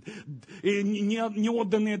недоплаты,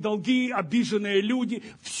 неотданные долги, обиженные люди.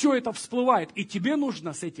 Все это всплывает. И тебе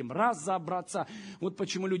нужно с этим разобраться. Вот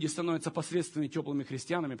почему люди становятся посредственными теплыми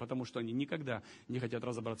христианами, потому что они никогда не хотят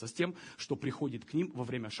разобраться с тем, что приходит к ним во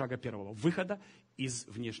время шага первого, выхода из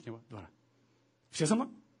внешнего двора. Все со мной?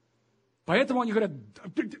 Поэтому они говорят: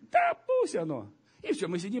 да пусть оно. И все,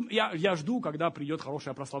 мы сидим, я жду, когда придет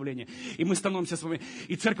хорошее прославление. И мы становимся с вами,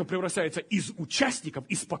 и церковь превращается из участников,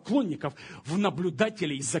 из поклонников в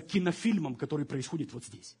наблюдателей за кинофильмом, который происходит вот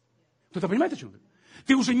здесь. Кто-то понимает, о чем я говорю?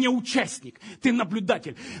 Ты уже не участник, ты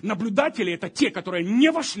наблюдатель. Наблюдатели — это те, которые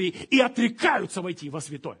не вошли и отрекаются войти во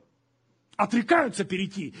святое. Отрекаются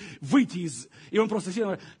перейти, выйти из... И он просто сидит и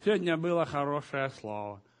говорит: сегодня было хорошее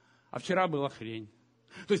слово, а вчера была хрень.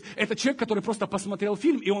 То есть это человек, который просто посмотрел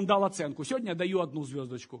фильм, и он дал оценку. Сегодня я даю 1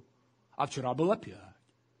 звездочку, а вчера было 5. То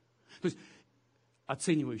есть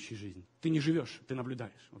оценивающий жизнь. Ты не живешь, ты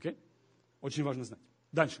наблюдаешь. Окей? Очень важно знать.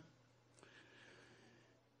 Дальше.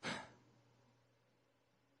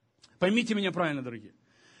 Поймите меня правильно, дорогие.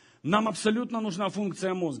 Нам абсолютно нужна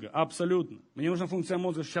функция мозга. Абсолютно. Мне нужна функция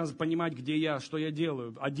мозга сейчас понимать, где я, что я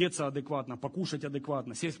делаю, одеться адекватно, покушать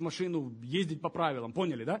адекватно, сесть в машину, ездить по правилам.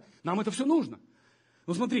 Поняли, да? Нам это все нужно.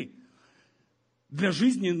 Ну смотри, для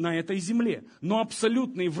жизни на этой земле. Но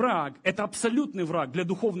абсолютный враг, это абсолютный враг для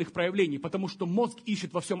духовных проявлений, потому что мозг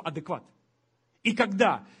ищет во всем адекват. И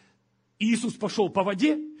когда Иисус пошел по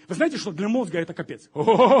воде, вы знаете, что для мозга это капец?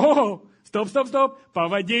 О-о-о-о! Стоп, по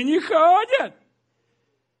воде не ходят.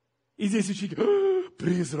 И здесь ученики: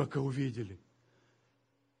 призрака увидели.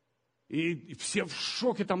 И все в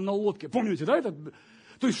шоке там на лодке. Помните, да?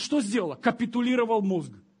 То есть что сделало? Капитулировал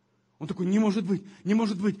мозг. Он такой: не может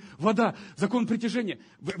быть, вода, закон притяжения.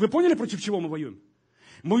 Вы поняли, против чего мы воюем?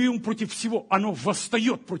 Мы воюем против всего. Оно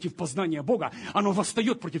восстает против познания Бога. Оно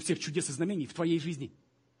восстает против всех чудес и знамений в твоей жизни.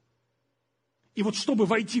 И вот чтобы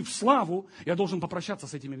войти в славу, я должен попрощаться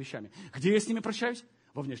с этими вещами. Где я с ними прощаюсь?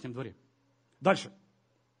 Во внешнем дворе. Дальше.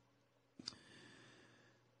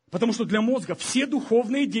 Потому что для мозга все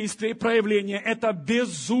духовные действия и проявления – это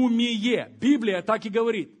безумие. Библия так и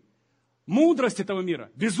говорит. Мудрость этого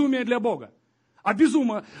мира – безумие для Бога. А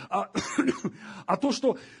то,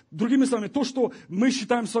 что, другими словами, то, что мы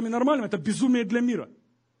считаем с вами нормальным, это безумие для мира.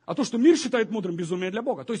 А то, что мир считает мудрым, безумие для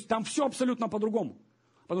Бога. То есть там все абсолютно по-другому.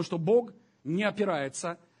 Потому что Бог не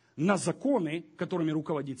опирается на законы, которыми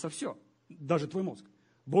руководится все. Даже твой мозг.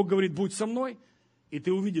 Бог говорит: будь со мной, и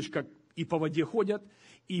ты увидишь, как и по воде ходят,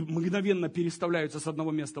 и мгновенно переставляются с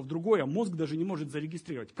одного места в другое. Мозг даже не может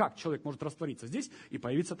зарегистрировать, как человек может раствориться здесь и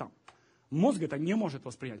появиться там. Мозг это не может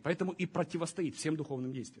воспринять, поэтому и противостоит всем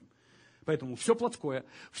духовным действиям. Поэтому все плотское,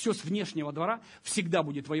 все с внешнего двора всегда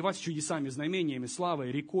будет воевать с чудесами, знамениями,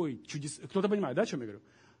 славой, рекой. Кто-то понимает, да, о чем я говорю?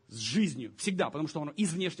 С жизнью, всегда, потому что оно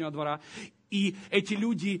из внешнего двора. И эти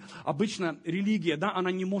люди, обычно религия, да,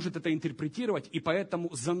 она не может это интерпретировать, и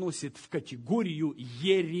поэтому заносит в категорию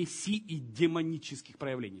ереси и демонических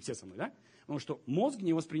проявлений. Все со мной, да? Потому что мозг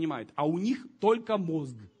не воспринимает, а у них только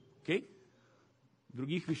мозг. Окей?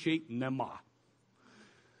 Других вещей нема.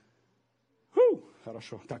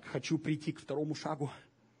 Хорошо. Так, хочу прийти к второму шагу.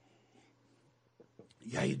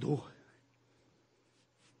 Я иду.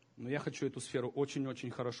 Но я хочу эту сферу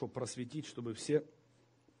очень-очень хорошо просветить, чтобы все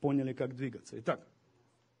поняли, как двигаться. Итак,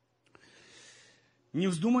 не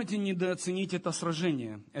вздумайте недооценить это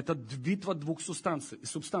сражение. Это битва двух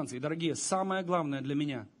субстанций. Дорогие, самое главное для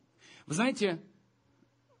меня. Вы знаете,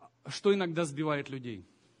 что иногда сбивает людей?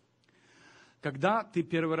 Когда ты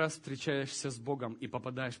первый раз встречаешься с Богом и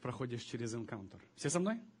проходишь через энкаунтер. Все со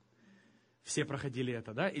мной? Все проходили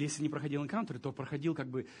это, да? Или если не проходил энкаунтер, то проходил как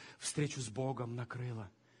бы встречу с Богом,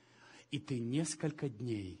 накрыло. И ты несколько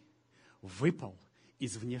дней выпал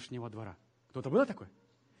из внешнего двора. Кто-то было такое?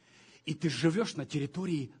 И ты живешь на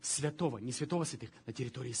территории святого, не святого святых, на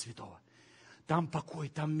территории святого. Там покой,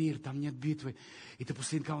 там мир, там нет битвы. И ты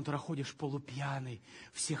после энкаунтера ходишь полупьяный,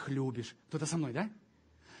 всех любишь. Кто-то со мной, да?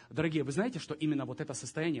 Дорогие, вы знаете, что именно вот это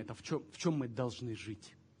состояние, это в чем мы должны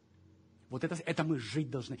жить? Вот это мы жить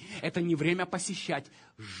должны. Это не время посещать,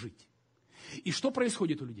 жить. И что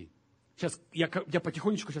происходит у людей? Сейчас я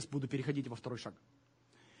потихонечку сейчас буду переходить во второй шаг.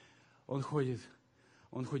 Он ходит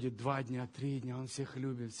 2 дня, 3 дня, он всех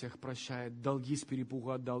любит, всех прощает, долги с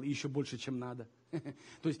перепугу отдал, и еще больше, чем надо.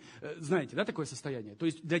 То есть, знаете, да, такое состояние? То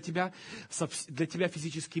есть для тебя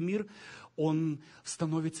физический мир, он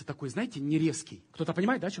становится такой, знаете, не резкий. Кто-то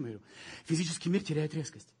понимает, да, о чем я говорю? Физический мир теряет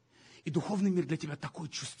резкость. И духовный мир для тебя такой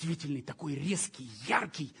чувствительный, такой резкий,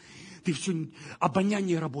 яркий. Ты все,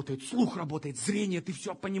 обоняние работает, слух работает, зрение, ты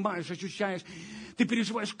все понимаешь, ощущаешь. Ты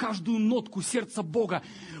переживаешь каждую нотку сердца Бога.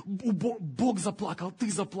 Бог заплакал, ты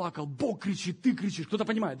заплакал, Бог кричит, ты кричишь. Кто-то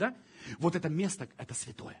понимает, да? Вот это место, это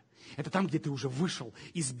святое. Это там, где ты уже вышел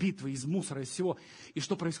из битвы, из мусора, из всего. И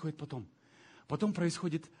что происходит потом? Потом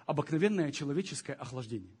происходит обыкновенное человеческое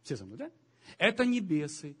охлаждение. Все за мной, да? Это не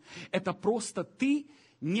бесы, это просто ты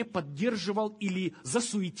не поддерживал или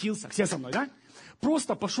засуетился. Все со мной, да?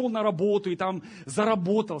 Просто пошел на работу и там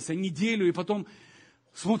заработался неделю, и потом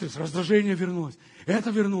смотришь, раздражение вернулось,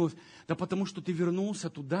 это вернулось. Да потому что ты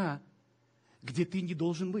вернулся туда, где ты не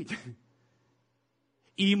должен быть.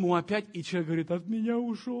 И ему опять, и человек говорит, от меня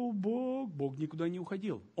ушел Бог. Бог никуда не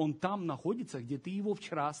уходил. Он там находится, где ты его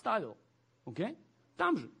вчера оставил. Окей?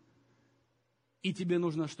 Там же. И тебе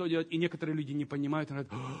нужно что делать? И некоторые люди не понимают, и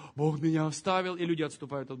говорят, Бог меня оставил, и люди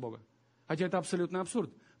отступают от Бога. Хотя это абсолютный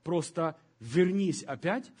абсурд. Просто вернись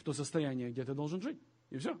опять в то состояние, где ты должен жить.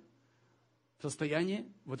 И все. Состояние,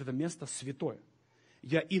 вот это место святое.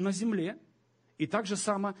 Я и на земле, и так же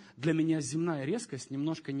само для меня земная резкость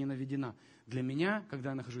немножко не наведена. Для меня, когда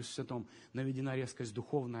я нахожусь в святом, наведена резкость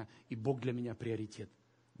духовная, и Бог для меня приоритет.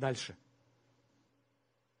 Дальше.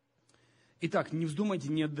 Итак, не вздумайте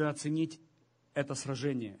недооценить это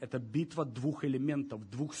сражение, это битва 2 элементов,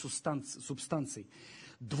 2 субстанций,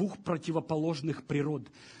 2 противоположных природ.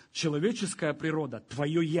 Человеческая природа,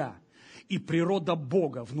 твое «я», и природа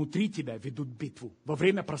Бога внутри тебя ведут битву во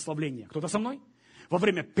время прославления. Кто-то со мной? Во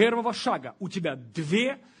время первого шага у тебя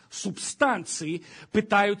 2 субстанции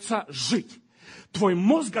пытаются жить. Твой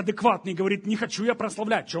мозг адекватный говорит, не хочу я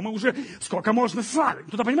прославлять, что мы уже, сколько можно славить.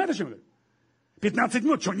 Кто-то понимает, о чем я говорю? 15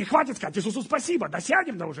 минут, что, не хватит сказать Иисусу спасибо, да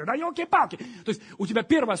сядем, да уже, да елки-палки. То есть у тебя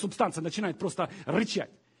первая субстанция начинает просто рычать.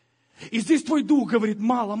 И здесь твой дух говорит,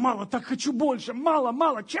 мало, так хочу больше,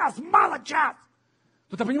 мало, час.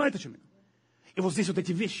 Кто-то понимает, о чем я? И вот здесь вот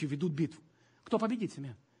эти вещи ведут битву. Кто победит,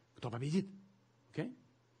 семья? Кто победит? Okay?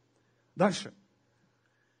 Дальше.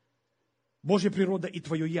 Божья природа и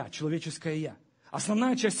твое «я», человеческое «я».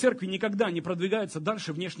 Основная часть церкви никогда не продвигается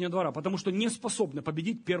дальше внешнего двора, потому что не способна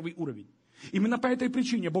победить первый уровень. Именно по этой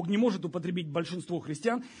причине Бог не может употребить большинство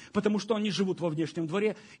христиан, потому что они живут во внешнем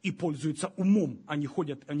дворе и пользуются умом,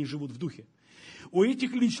 они живут в духе. У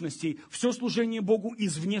этих личностей все служение Богу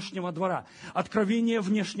из внешнего двора, откровение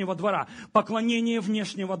внешнего двора, поклонение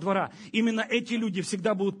внешнего двора. Именно эти люди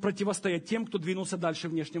всегда будут противостоять тем, кто двинулся дальше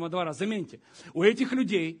внешнего двора. Заметьте, у этих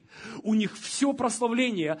людей, у них все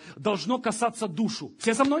прославление должно касаться душу.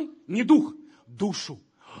 Все со мной? Не дух, душу.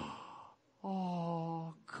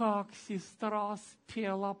 О, как сестра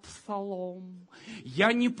спела псалом.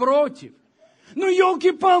 Я не против. Ну,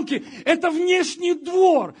 елки-палки, это внешний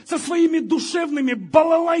двор со своими душевными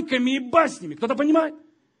балалайками и баснями. Кто-то понимает?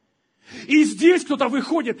 И здесь кто-то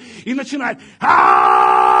выходит и начинает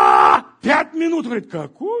 5 минут. Говорит,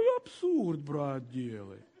 какой абсурд, брат,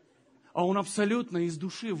 делает. А он абсолютно из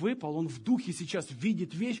души выпал, он в духе сейчас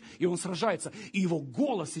видит вещь, и он сражается. И его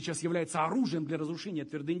голос сейчас является оружием для разрушения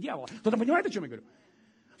твердынь дьявола. Кто-то понимает, о чем я говорю?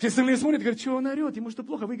 Все остальные смотрят и говорят, что он орет, ему что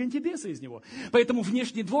плохо, выгоните беса из него. Поэтому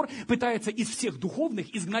внешний двор пытается из всех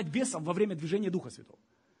духовных изгнать бесов во время движения Духа Святого.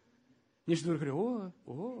 Внешний двор говорит,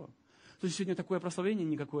 то есть сегодня такое прославление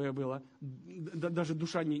никакое было, даже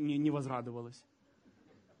душа не возрадовалась.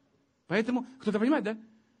 Поэтому, кто-то понимает, да?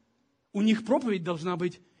 У них проповедь должна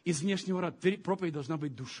быть из внешнего рада, проповедь должна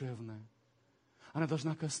быть душевная. Она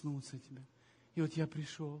должна коснуться тебя. И вот я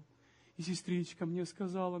пришел. И сестричка мне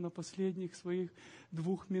сказала на последних своих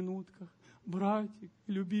 2 минутках, братик,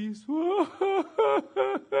 люби Иисуса.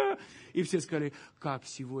 И все сказали, как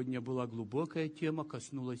сегодня была глубокая тема,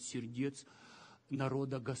 коснулась сердец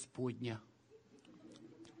народа Господня.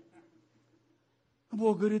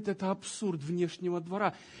 Бог говорит, это абсурд внешнего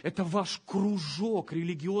двора. Это ваш кружок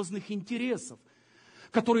религиозных интересов,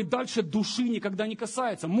 который дальше души никогда не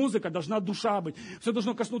касается. Музыка должна душа быть. Все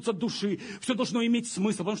должно коснуться души. Все должно иметь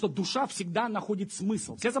смысл. Потому что душа всегда находит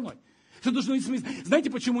смысл. Все со мной? Все должно иметь смысл. Знаете,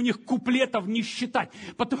 почему у них куплетов не считать?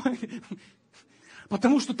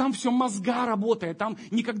 Потому что там все мозга работает. Там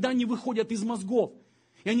никогда не выходят из мозгов.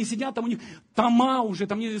 И они сидят, там у них тома уже.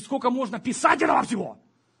 Там сколько можно писать этого всего.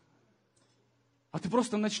 А ты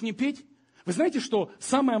просто начни петь. Вы знаете, что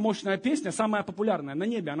самая мощная песня, самая популярная на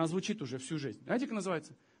небе, она звучит уже всю жизнь. Знаете, как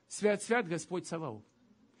называется? «Свят, свят Господь Саваоф,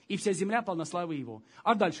 и вся земля полна славы Его».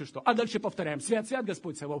 А дальше что? А дальше повторяем: «Свят, свят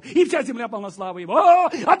Господь Саваоф, и вся земля полна славы Его».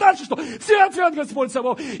 А дальше что? «Свят, свят Господь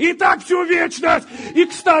Саваоф, и так всю вечность». И,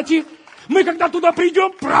 кстати, мы, когда туда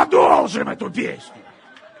придем, продолжим эту песню.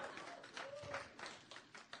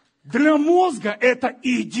 Для мозга это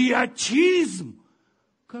идиотизм.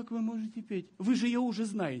 Как вы можете петь? Вы же ее уже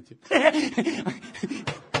знаете.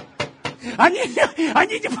 Они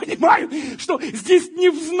не понимают, что здесь не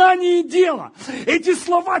в знании дело. Эти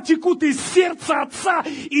слова текут из сердца Отца,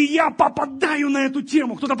 и я попадаю на эту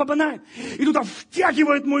тему. Кто-то попадает, и туда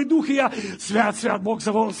втягивает мой дух, и я: свят, свят Бог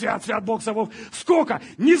Саваоф, свят, свят Бог Саваоф. Сколько?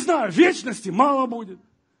 Не знаю, вечности мало будет.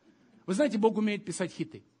 Вы знаете, Бог умеет писать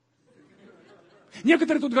хиты.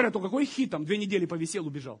 Некоторые тут говорят: о, какой хит, там 2 недели повисел,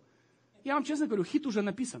 убежал. Я вам честно говорю, хит уже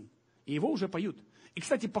написан, и его уже поют. И,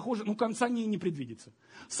 кстати, похоже, конца не предвидится.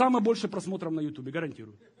 Самое больше просмотров на Ютубе,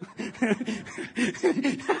 гарантирую.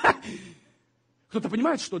 Кто-то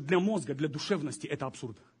понимает, что для мозга, для душевности это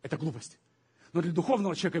абсурд, это глупость. Но для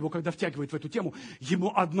духовного человека, его когда втягивает в эту тему,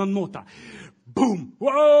 ему одна нота. Бум!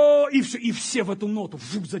 И все в эту ноту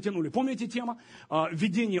затянули. Помните тема?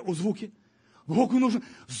 Видение о звуке. Богу нужен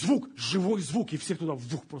звук, живой звук, и все туда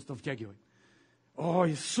просто втягивают. О,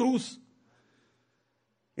 Иисус!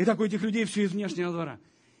 И так у этих людей все из внешнего двора.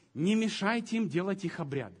 Не мешайте им делать их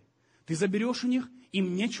обряды. Ты заберешь у них,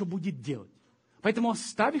 им нечего будет делать. Поэтому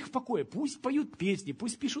оставь их в покое. Пусть поют песни,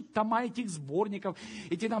 пусть пишут тома этих сборников,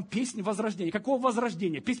 эти там песни возрождения. Какого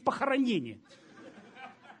возрождения? Песнь похоронения.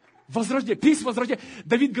 Возрождение, песнь возрождения.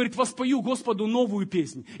 Давид говорит: воспою Господу новую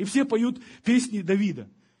песнь. И все поют песни Давида.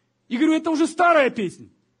 И говорю: это уже старая песня.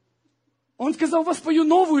 Он сказал: воспою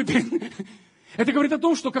новую песню. Это говорит о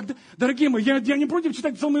том, что, когда, дорогие мои, я не против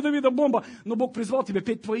читать псалмы Давида, бомба, но Бог призвал тебя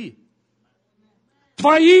петь твои.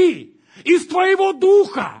 Твои! Из твоего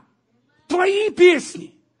духа! Твои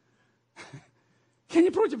песни! Я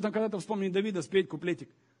не против, там, когда-то вспомнить Давида, спеть куплетик.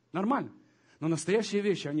 Нормально. Но настоящие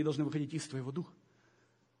вещи, они должны выходить из твоего духа.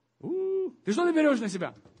 Ты что ты берешь на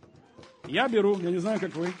себя? Я беру, я не знаю,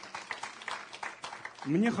 как вы.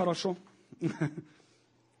 Мне хорошо.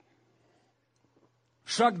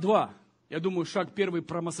 Шаг 2. Я думаю, шаг 1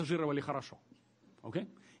 промассажировали хорошо. Окей?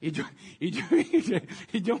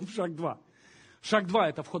 Идем в шаг 2. Шаг 2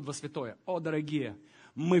 – это вход во святое. О, дорогие,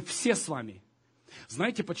 мы все с вами.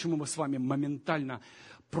 Знаете, почему мы с вами моментально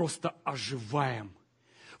просто оживаем?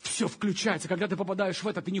 Все включается. Когда ты попадаешь в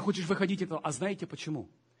это, ты не хочешь выходить из этого. А знаете почему?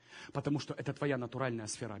 Потому что это твоя натуральная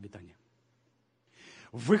сфера обитания.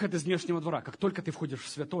 Выход из внешнего двора. Как только ты входишь в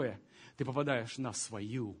святое, ты попадаешь на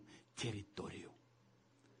свою территорию.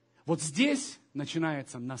 Вот здесь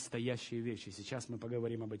начинаются настоящие вещи. Сейчас мы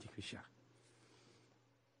поговорим об этих вещах.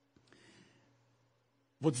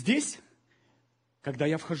 Вот здесь, когда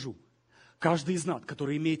я вхожу, каждый из нас,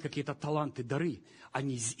 который имеет какие-то таланты, дары,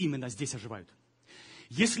 они именно здесь оживают.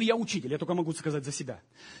 Если я учитель, я только могу сказать за себя,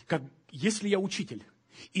 если я учитель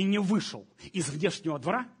и не вышел из внешнего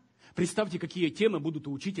двора, представьте, какие темы будут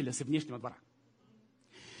у учителя с внешнего двора.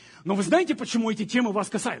 Но вы знаете, почему эти темы вас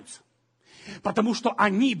касаются? Потому что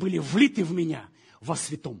они были влиты в меня во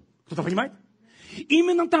святом. Кто-то понимает?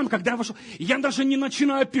 Именно там, когда я вошел, я даже не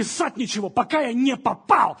начинаю писать ничего, пока я не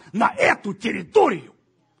попал на эту территорию.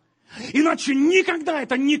 Иначе никогда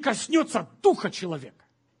это не коснется духа человека.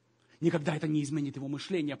 Никогда это не изменит его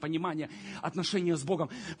мышление, понимание, отношения с Богом,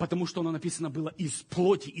 потому что оно написано было из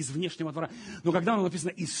плоти, из внешнего двора. Но когда оно написано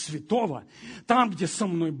из святого, там, где со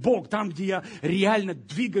мной Бог, там, где я реально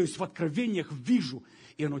двигаюсь в откровениях, вижу,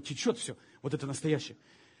 и оно течет все, вот это настоящее.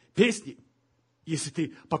 Песни, если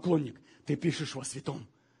ты поклонник, ты пишешь во святом.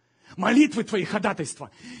 Молитвы твои, ходатайства,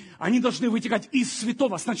 они должны вытекать из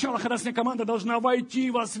святого. Сначала ходатайственная команда должна войти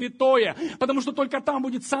во святое, потому что только там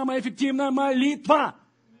будет самая эффективная молитва.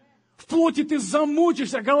 В плоти ты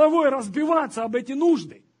замучишься головой разбиваться об эти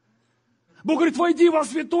нужды. Бог говорит: войди во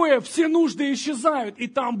святое, все нужды исчезают, и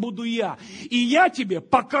там буду я. И я тебе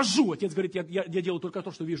покажу. Отец говорит: я делаю только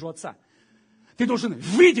то, что вижу Отца. Ты должен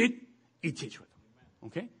видеть и течь в этом.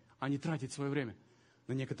 Okay? А не тратить свое время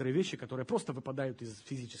на некоторые вещи, которые просто выпадают из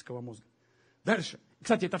физического мозга. Дальше.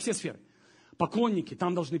 Кстати, это все сферы. Поклонники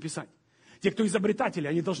там должны писать. Те, кто изобретатели,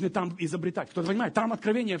 они должны там изобретать. Кто-то понимает, там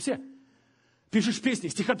откровения все. Пишешь песни,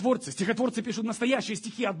 стихотворцы. Стихотворцы пишут настоящие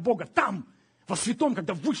стихи от Бога. Там, во святом,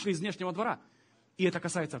 когда вышли из внешнего двора. И это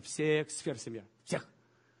касается всех сфер семьи. Всех.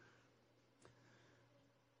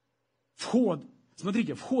 Вход.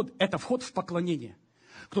 Смотрите, вход – это вход в поклонение.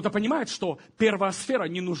 Кто-то понимает, что первая сфера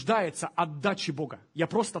не нуждается в отдаче Бога. Я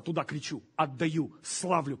просто туда кричу, отдаю,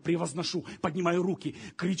 славлю, превозношу, поднимаю руки,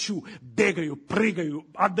 кричу, бегаю, прыгаю,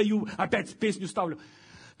 отдаю, опять песню ставлю.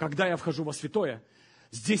 Когда я вхожу во святое,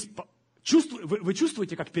 здесь вы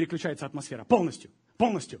чувствуете, как переключается атмосфера? Полностью,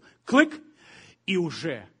 полностью. Клык, и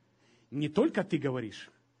уже не только ты говоришь,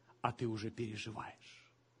 а ты уже переживаешь.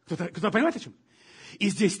 Кто-то понимает о чем? И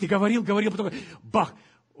здесь ты говорил, потом бах,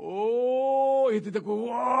 и ты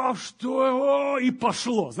такой, что, и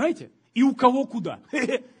пошло, знаете? И у кого куда?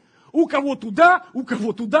 У кого туда, у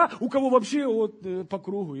кого туда, у кого вообще вот по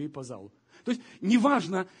кругу и по залу. То есть,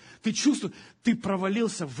 неважно, ты чувствуешь, ты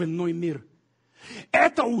провалился в иной мир.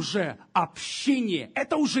 Это уже общение,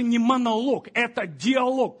 это уже не монолог, это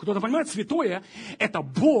диалог. Кто-то понимает, святое – это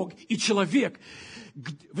Бог и человек.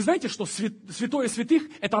 Вы знаете, что святое святых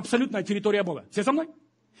 – это абсолютная территория Бога? Все со мной?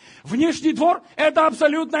 Внешний двор – это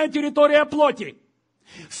абсолютная территория плоти.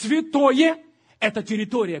 Святое – это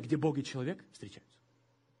территория, где Бог и человек встречаются.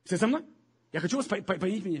 Все со мной? Я хочу вас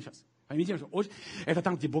поймите меня сейчас. Поймите, что это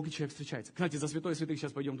там, где Бог и человек встречаются. Кстати, за святое святых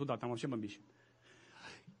сейчас пойдем туда, там вообще бомбище.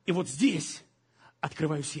 И вот здесь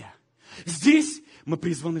открываюсь я. Здесь мы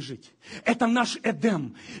призваны жить. Это наш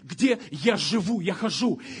Эдем, где я живу, я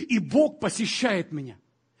хожу, и Бог посещает меня.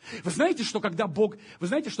 Вы знаете, что когда Бог... Вы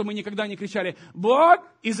знаете, что мы никогда не кричали: «Бог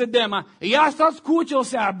из Эдема, я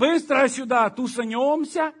соскучился, быстро сюда,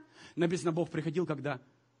 тусанемся». Написано, Бог приходил, когда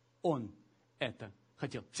Он это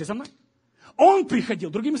хотел. Все со мной? Он приходил.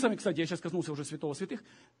 Другими словами, кстати, я сейчас коснулся уже святого святых.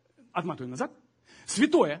 Отматываем назад.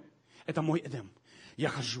 Святое – это мой Эдем. Я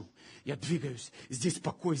хожу, я двигаюсь. Здесь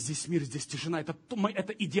покой, здесь мир, здесь тишина.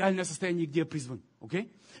 Это идеальное состояние, где я призван. Okay?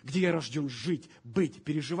 Где я рожден жить, быть,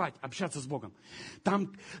 переживать, общаться с Богом.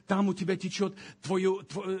 Там у тебя течет твой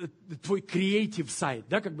creative side,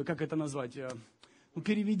 да, как это назвать?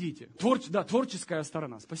 Переведите. Творческая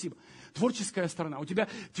сторона, спасибо. Творческая сторона. У тебя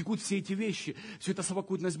текут все эти вещи, все это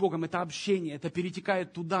совокупность с Богом, это общение, это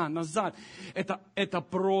перетекает туда, назад. Это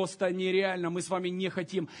просто нереально, мы с вами не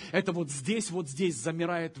хотим. Это вот здесь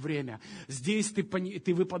замирает время. Здесь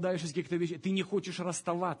ты выпадаешь из каких-то вещей, ты не хочешь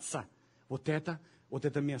расставаться. Вот это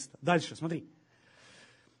место. Дальше, смотри.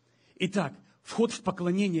 Итак, вход в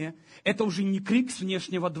поклонение – это уже не крик с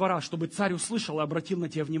внешнего двора, чтобы царь услышал и обратил на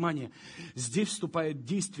тебя внимание. Здесь вступает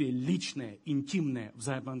действие личное, интимное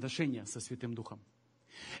взаимоотношение со Святым Духом.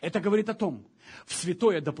 Это говорит о том, в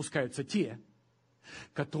святое допускаются те,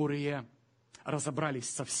 которые разобрались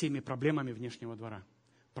со всеми проблемами внешнего двора.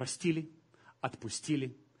 Простили,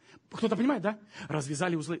 отпустили. Кто-то понимает, да?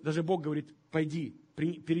 Развязали узлы. Даже Бог говорит: пойди,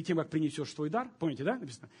 перед тем, как принесешь твой дар, помните, да,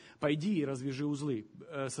 написано? Пойди и развяжи узлы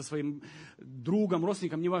со своим другом,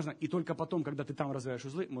 родственником, неважно. И только потом, когда ты там развяжешь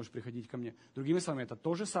узлы, можешь приходить ко мне. Другими словами, это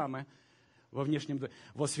то же самое во внешнем дворе.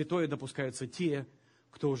 Во святое допускаются те,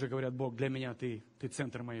 кто уже говорят: Бог, для меня ты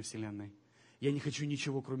центр моей вселенной. Я не хочу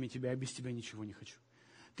ничего, кроме тебя, я без тебя ничего не хочу.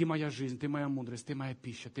 Ты моя жизнь, ты моя мудрость, ты моя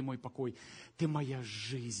пища, ты мой покой, ты моя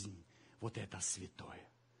жизнь. Вот это святое.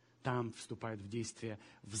 Там вступает в действие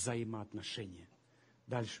взаимоотношения.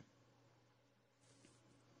 Дальше.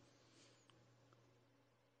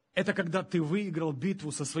 Это когда ты выиграл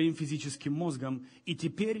битву со своим физическим мозгом, и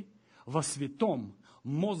теперь во святом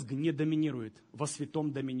мозг не доминирует, во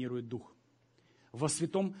святом доминирует дух. Во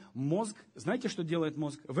святом мозг, знаете, что делает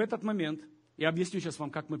мозг? В этот момент, я объясню сейчас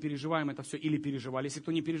вам, как мы переживаем это все, или переживали. Если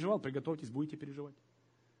кто не переживал, приготовьтесь, будете переживать.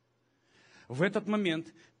 В этот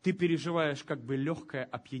момент ты переживаешь как бы легкое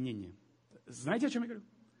опьянение. Знаете, о чем я говорю?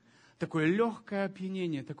 Такое легкое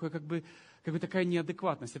опьянение, такое как бы такая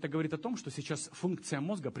неадекватность. Это говорит о том, что сейчас функция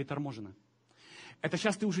мозга приторможена. Это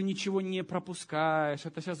сейчас ты уже ничего не пропускаешь,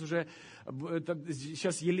 это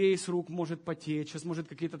сейчас елей с рук может потечь, сейчас может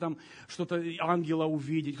какие-то там что-то ангела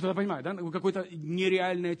увидеть. Кто-то понимает, да? Какое-то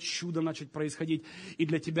нереальное чудо начать происходить. И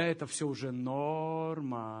для тебя это все уже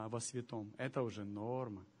норма во святом. Это уже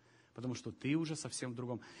норма. Потому что ты уже совсем в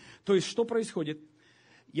другом. То есть, что происходит?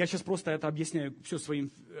 Я сейчас просто это объясняю все своими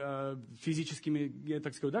физическими,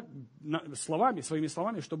 так сказать, да, своими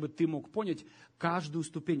словами, чтобы ты мог понять каждую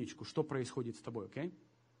ступенечку, что происходит с тобой, окей?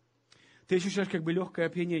 Ты ощущаешь как бы легкое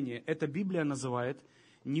опьянение. Это Библия называет: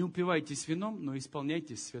 не упивайтесь вином, но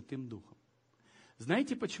исполняйтесь Святым Духом.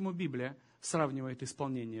 Знаете, почему Библия сравнивает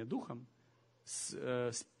исполнение Духом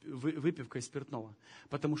с выпивкой спиртного?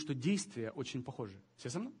 Потому что действия очень похожи. Все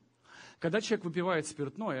со мной? Когда человек выпивает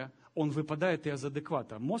спиртное, он выпадает из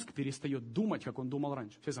адеквата. Мозг перестает думать, как он думал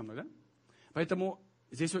раньше. Все со мной, да? Поэтому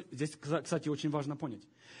здесь, кстати, очень важно понять.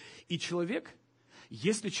 И человек,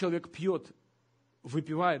 если человек пьет,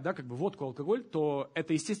 выпивает, да, как бы водку, алкоголь, то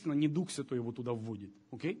это, естественно, не Дух Святой его туда вводит.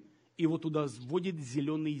 Окей? и вот туда вводит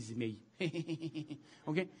зеленый змей.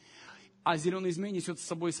 Okay? А зеленый змей несет с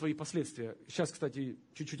собой свои последствия. Сейчас, кстати,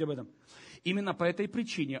 чуть-чуть об этом. Именно по этой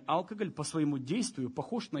причине алкоголь по своему действию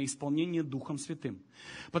похож на исполнение Духом Святым.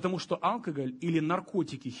 Потому что алкоголь или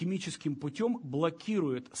наркотики химическим путем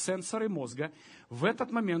блокируют сенсоры мозга. В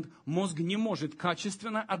этот момент мозг не может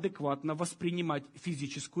качественно, адекватно воспринимать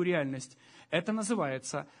физическую реальность. Это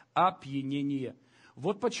называется опьянение.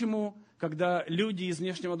 Вот почему, когда люди из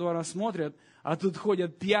внешнего двора смотрят, а тут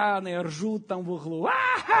ходят пьяные, ржут там в углу,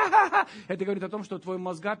 это говорит о том, что твоя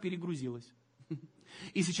мозга перегрузилась.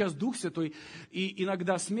 И сейчас Дух Святой, и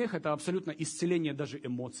иногда смех – это абсолютно исцеление даже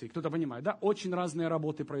эмоций. Кто-то понимает, да? Очень разные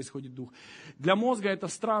работы происходит Дух. Для мозга это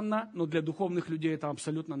странно, но для духовных людей это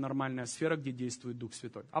абсолютно нормальная сфера, где действует Дух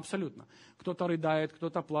Святой. Абсолютно. Кто-то рыдает,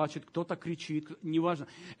 кто-то плачет, кто-то кричит, неважно.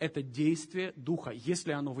 Это действие Духа,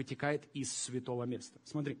 если оно вытекает из святого места.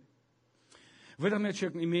 Смотри. В этом момент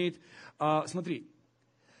человек имеет, смотри,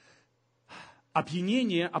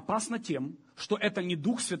 опьянение опасно тем, что это не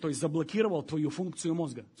Дух Святой заблокировал твою функцию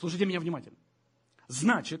мозга. Слушайте меня внимательно.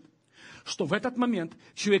 Значит, что в этот момент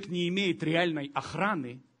человек не имеет реальной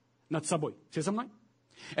охраны над собой. Все со мной?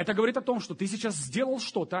 Это говорит о том, что ты сейчас сделал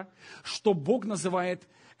что-то, что Бог называет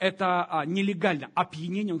это нелегально,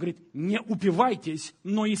 опьянение. Он говорит, не упивайтесь,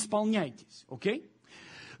 но исполняйтесь. Окей?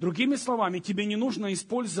 Другими словами, тебе не нужно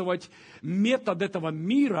использовать метод этого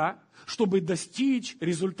мира, чтобы достичь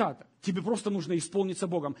результата. Тебе просто нужно исполниться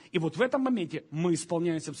Богом. И вот в этом моменте мы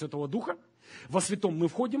исполняемся Святого Духа. Во Святом мы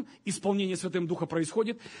входим, исполнение Святым Духа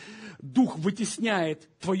происходит. Дух вытесняет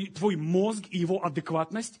твой мозг и его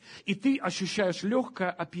адекватность. И ты ощущаешь легкое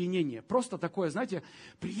опьянение. Просто такое, знаете,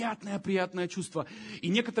 приятное чувство. И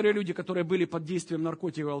некоторые люди, которые были под действием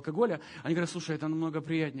наркотиков и алкоголя, они говорят, слушай, это намного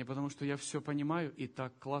приятнее, потому что я все понимаю и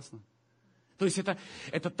так классно. То есть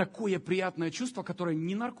это такое приятное чувство, которое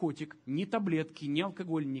ни наркотик, ни таблетки, ни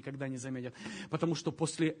алкоголь никогда не заметят. Потому что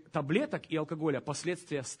после таблеток и алкоголя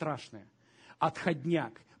последствия страшные.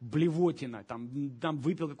 Отходняк, блевотина, там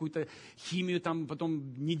выпил какую-то химию, там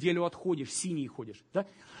потом неделю отходишь, синий ходишь. Да?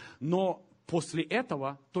 Но после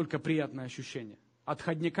этого только приятное ощущение.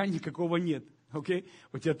 Отходняка никакого нет. Okay?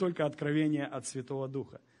 У тебя только откровение от Святого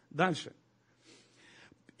Духа. Дальше.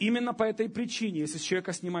 Именно по этой причине, если с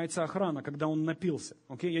человека снимается охрана, когда он напился.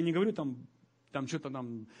 Okay? Я не говорю там что-то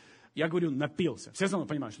там, я говорю напился. Все равно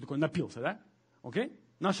понимают, что такое напился, да? Okay?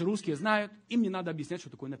 Наши русские знают, им не надо объяснять, что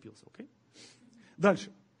такое напился. Okay?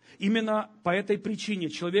 Дальше. Именно по этой причине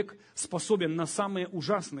человек способен на самые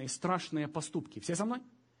ужасные, страшные поступки. Все со мной?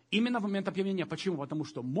 Именно в момент опьянения. Почему? Потому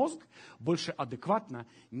что мозг больше адекватно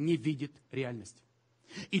не видит реальность.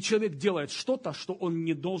 И человек делает что-то, что он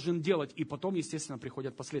не должен делать, и потом, естественно,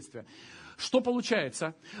 приходят последствия. Что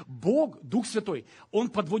получается? Бог, Дух Святой, Он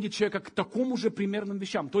подводит человека к такому же примерным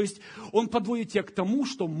вещам. То есть, Он подводит тебя к тому,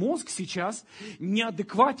 что мозг сейчас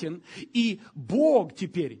неадекватен, и Бог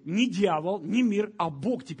теперь, не дьявол, не мир, а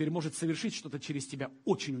Бог теперь может совершить что-то через тебя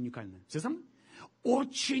очень уникальное. Все со мной?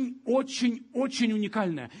 Очень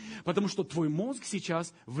уникальное. Потому что твой мозг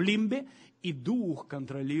сейчас в лимбе, и Дух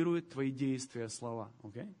контролирует твои действия, слова.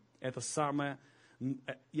 Okay? Это самое,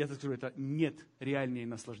 я так скажу, это нет реальнее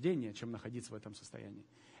наслаждения, чем находиться в этом состоянии.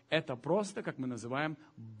 Это просто, как мы называем,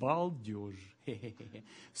 балдеж.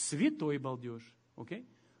 Святой балдеж. Okay?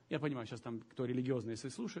 Я понимаю, сейчас там, кто религиозный, если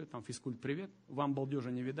слушает, там физкульт, привет, вам балдежа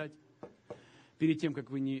не видать. Перед тем, как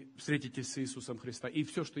вы не встретитесь с Иисусом Христом. И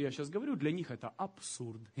все, что я сейчас говорю, для них это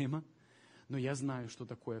абсурд. Но я знаю, что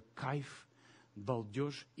такое кайф,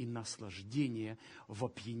 балдеж и наслаждение в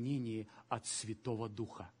опьянении от Святого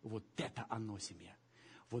Духа. Вот это оно, семья.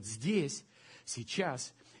 Вот здесь,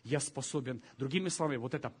 сейчас я способен, другими словами,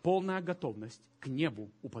 вот эта полная готовность к небу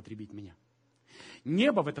употребить меня.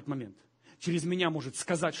 Небо в этот момент через меня может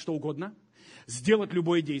сказать что угодно, сделать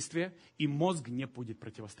любое действие, и мозг не будет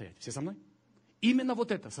противостоять. Все со мной? Именно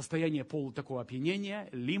вот это состояние такого опьянения,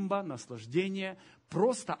 лимба, наслаждения,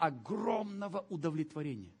 просто огромного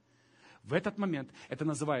удовлетворения. В этот момент это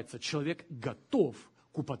называется, человек готов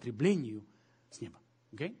к употреблению с неба.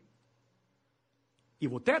 Okay? И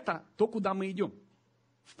вот это то, куда мы идем.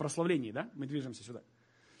 В прославлении, да? Мы движемся сюда.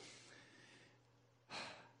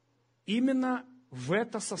 Именно в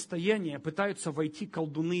это состояние пытаются войти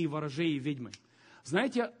колдуны и ворожеи и ведьмы.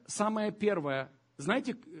 Знаете, самое первое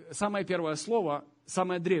слово,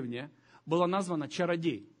 самое древнее, было названо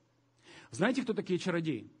чародей. Знаете, кто такие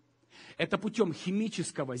чародеи? Это путем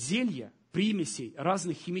химического зелья, примесей,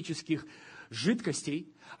 разных химических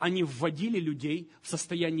жидкостей, они вводили людей в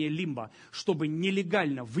состояние лимба, чтобы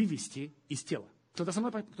нелегально вывести из тела. Кто-то со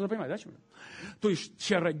мной, кто-то понимает, да, чем? То есть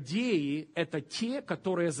чародеи – это те,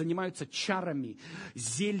 которые занимаются чарами,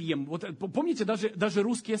 зельем. Вот помните, даже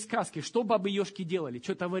русские сказки, что бабы-ешки делали?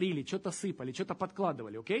 Что-то варили, что-то сыпали, что-то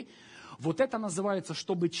подкладывали, окей? Вот это называется,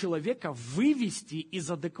 чтобы человека вывести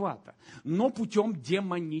из адеквата, но путем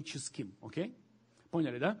демоническим, окей?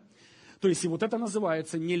 Поняли, да? То есть и вот это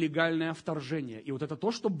называется нелегальное вторжение. И вот это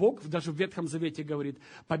то, что Бог даже в Ветхом Завете говорит,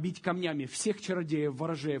 побить камнями всех чародеев,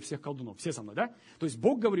 ворожеев, всех колдунов. Все со мной, да? То есть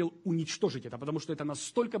Бог говорил уничтожить это, потому что это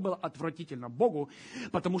настолько было отвратительно Богу,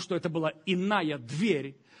 потому что это была иная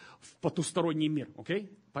дверь в потусторонний мир,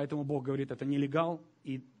 окей? Поэтому Бог говорит, это нелегал,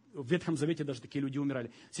 и в Ветхом Завете даже такие люди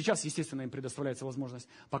умирали. Сейчас, естественно, им предоставляется возможность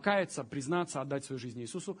покаяться, признаться, отдать свою жизнь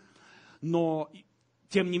Иисусу, но...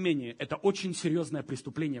 Тем не менее, это очень серьезное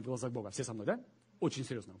преступление в глазах Бога. Все со мной, да? Очень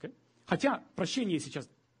серьезно, окей? Хотя прощение сейчас...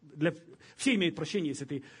 Все имеют прощение, если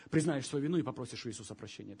ты признаешь свою вину и попросишь у Иисуса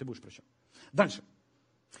прощения. Ты будешь прощен. Дальше.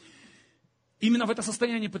 Именно в это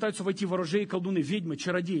состояние пытаются войти ворожеи, колдуны, ведьмы,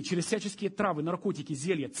 чародеи, через всяческие травы, наркотики,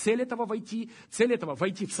 зелья. Цель этого войти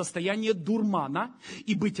в состояние дурмана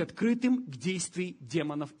и быть открытым к действию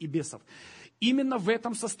демонов и бесов. Именно в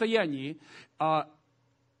этом состоянии...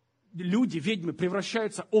 люди, ведьмы,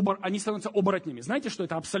 превращаются, они становятся оборотнями. Знаете, что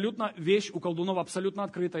это абсолютно вещь у колдунов, абсолютно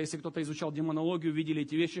открыта. Если кто-то изучал демонологию, видели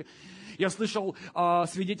эти вещи. Я слышал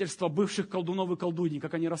свидетельства бывших колдунов и колдуней,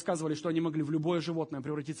 как они рассказывали, что они могли в любое животное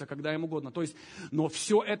превратиться, когда им угодно. То есть, но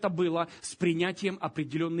все это было с принятием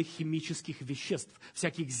определенных химических веществ,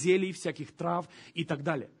 всяких зелий, всяких трав и так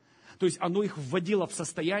далее. То есть оно их вводило в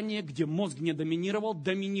состояние, где мозг не доминировал,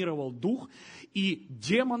 доминировал дух, и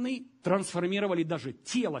демоны трансформировали даже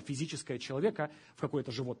тело физическое человека в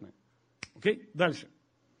какое-то животное. Окей? Дальше.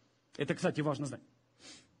 Это, кстати, важно знать.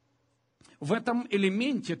 В этом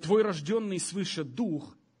элементе твой рожденный свыше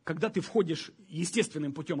дух, когда ты входишь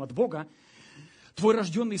естественным путем от Бога, твой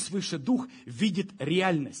рожденный свыше дух видит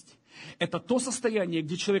реальность. Это то состояние,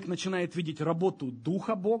 где человек начинает видеть работу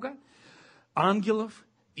Духа Бога, ангелов,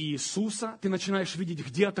 Иисуса, ты начинаешь видеть,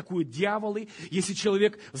 где атакуют дьяволы. Если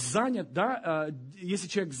человек занят, если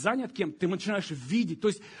человек занят кем, ты начинаешь видеть. То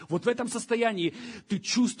есть вот в этом состоянии ты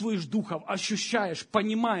чувствуешь Духа, ощущаешь,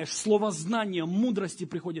 понимаешь, словознание, мудрости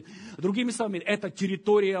приходит. Другими словами, это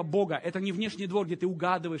территория Бога. Это не внешний двор, где ты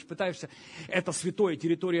угадываешь, пытаешься. Это святая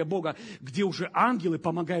территория Бога, где уже ангелы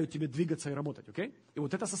помогают тебе двигаться и работать. Okay? И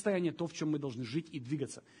вот это состояние, то, в чем мы должны жить и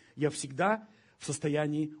двигаться. Я всегда в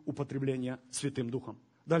состоянии употребления Святым Духом.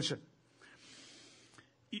 Дальше.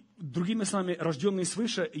 И, другими словами, рожденный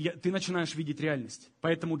свыше, ты начинаешь видеть реальность.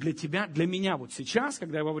 Поэтому для тебя, для меня вот сейчас,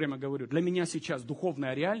 когда я во время говорю, для меня сейчас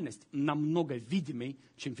духовная реальность намного видимей,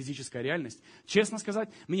 чем физическая реальность. Честно сказать,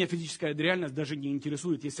 меня физическая реальность даже не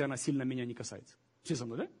интересует, если она сильно меня не касается. Все со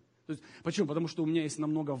мной, да? То есть, почему? Потому что у меня есть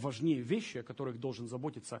намного важнее вещи, о которых должен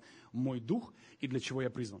заботиться мой дух и для чего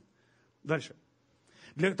я призван. Дальше.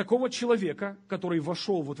 Для такого человека, который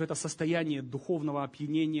вошел вот в это состояние духовного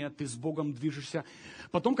опьянения, ты с Богом движешься,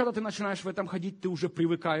 потом, когда ты начинаешь в этом ходить, ты уже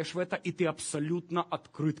привыкаешь в это, и ты абсолютно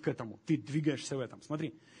открыт к этому. Ты двигаешься в этом.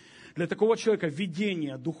 Смотри. Для такого человека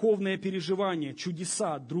видение, духовные переживания,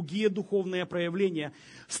 чудеса, другие духовные проявления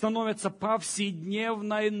становятся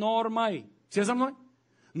повседневной нормой. Все за мной?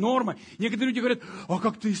 Нормой. Некоторые люди говорят, а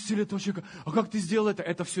как ты исцелил этого человека? А как ты сделал это?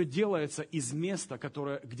 Это все делается из места,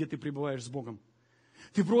 где ты пребываешь с Богом.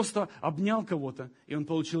 Ты просто обнял кого-то, и он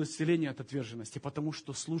получил исцеление от отверженности, потому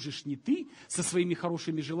что служишь не ты со своими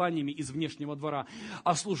хорошими желаниями из внешнего двора,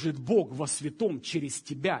 а служит Бог во святом через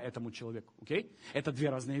тебя этому человеку. Okay? Это две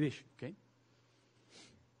разные вещи. Okay?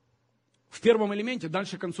 В первом элементе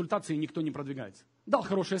дальше консультации никто не продвигается. Дал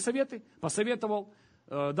хорошие советы, посоветовал,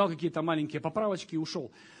 дал какие-то маленькие поправочки и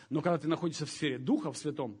ушел. Но когда ты находишься в сфере Духа, в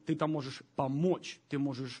Святом, ты там можешь помочь, ты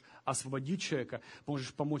можешь освободить человека,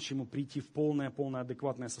 можешь помочь ему прийти в полное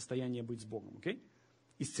адекватное состояние быть с Богом. Okay?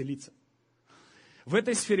 Исцелиться. В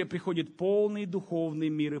этой сфере приходит полный духовный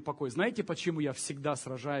мир и покой. Знаете, почему я всегда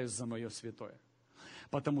сражаюсь за мое святое?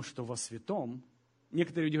 Потому что во святом,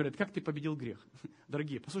 некоторые люди говорят, как ты победил грех?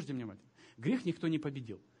 Дорогие, послушайте меня внимательно. Грех никто не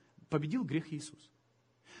победил. Победил грех Иисус.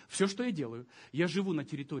 Все, что я делаю, я живу на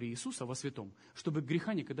территории Иисуса во святом, чтобы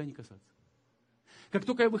греха никогда не касаться. Как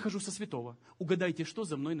только я выхожу со святого, угадайте, что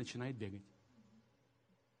за мной начинает бегать.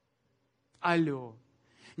 Алло.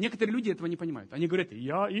 Некоторые люди этого не понимают. Они говорят,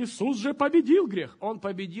 Иисус же победил грех. Он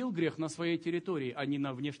победил грех на своей территории, а не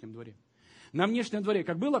на внешнем дворе. На внешнем дворе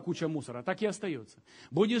как была куча мусора, так и остается.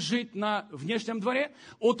 Будешь жить на внешнем дворе,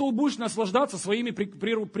 то будешь наслаждаться своими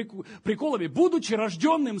приколами, будучи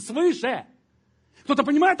рожденным свыше. Кто-то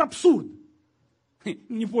понимает абсурд?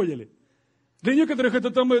 Не поняли. Для некоторых это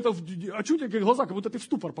а что у тебя глаза, как будто ты в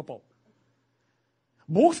ступор попал.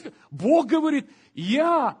 Бог говорит,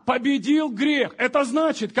 я победил грех. Это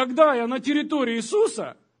значит, когда я на территории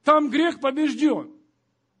Иисуса, там грех побежден.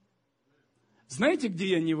 Знаете, где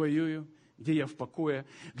я не воюю, где я в покое,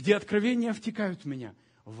 где откровения втекают в меня?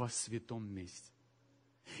 Во святом месте.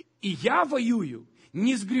 И я воюю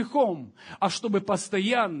не с грехом, а чтобы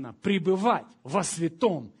постоянно пребывать во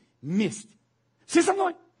святом месте. Все со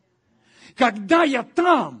мной? Когда я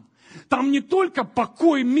там не только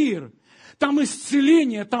покой, мир, там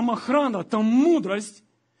исцеление, там охрана, там мудрость.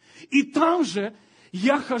 И там же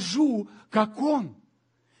я хожу, как Он.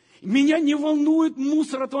 Меня не волнует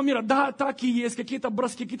мусор этого мира. Да, так и есть, какие-то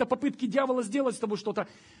броски, какие-то попытки дьявола сделать с тобой что-то.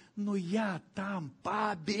 Но я там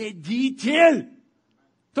победитель.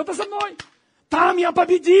 Кто-то со мной? Там я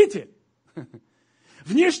победитель.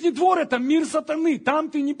 Внешний двор – это мир сатаны. Там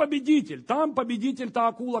ты не победитель. Там победитель – та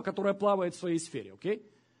акула, которая плавает в своей сфере. Окей?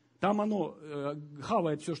 Там оно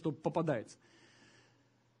хавает все, что попадается.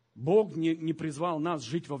 Бог не призвал нас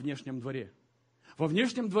жить во внешнем дворе. Во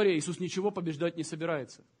внешнем дворе Иисус ничего побеждать не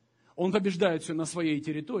собирается. Он побеждает все на своей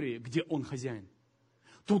территории, где Он хозяин.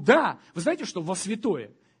 Туда, вы знаете, что во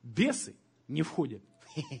святое бесы не входят.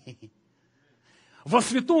 Во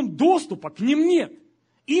святом доступа к ним нет.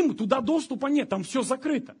 Им туда доступа нет, там все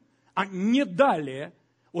закрыто. А не далее,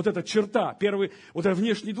 вот эта черта, первый, вот этот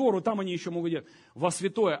внешний двор, вот там они еще могут делать. Во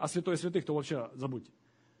святое, а святое святых, то вообще забудьте.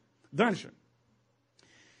 Дальше.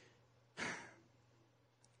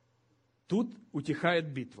 Тут утихает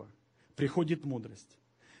битва, приходит мудрость,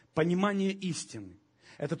 понимание истины.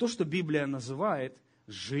 Это то, что Библия называет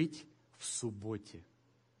жить в субботе.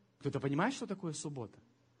 Кто-то понимает, что такое суббота?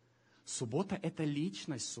 Суббота – это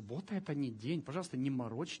личность, суббота – это не день. Пожалуйста, не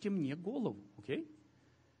морочьте мне голову, окей?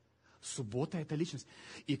 Суббота – это личность.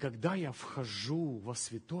 И когда я вхожу во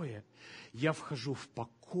святое, я вхожу в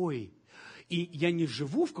покой. И я не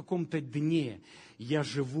живу в каком-то дне, я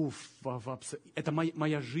живу это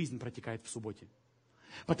моя жизнь протекает в субботе.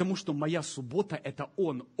 Потому что моя суббота – это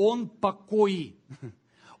Он. Он покой.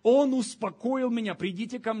 Он успокоил меня.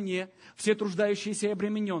 Придите ко мне, все труждающиеся и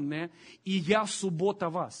обремененные, и я суббота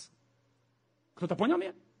вас. Кто-то понял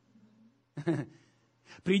меня?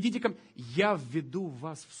 Придите ко мне, я введу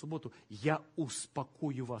вас в субботу, я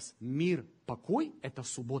успокою вас. Мир, покой – это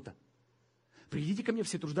суббота. Придите ко мне,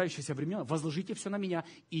 все труждающиеся времена, возложите все на меня,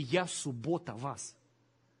 и я суббота вас.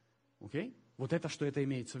 Окей? Вот это, что это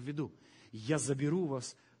имеется в виду. Я заберу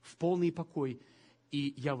вас в полный покой,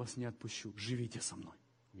 и я вас не отпущу. Живите со мной.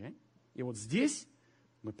 Окей? И вот здесь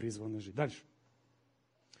мы призваны жить. Дальше.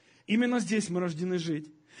 Именно здесь мы рождены жить,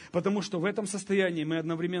 потому что в этом состоянии мы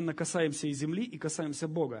одновременно касаемся и земли, и касаемся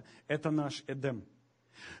Бога. Это наш Эдем.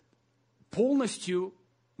 Полностью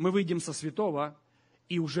мы выйдем со святого,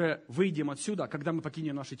 и уже выйдем отсюда, когда мы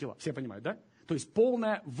покинем наши тела. Все понимают, да? То есть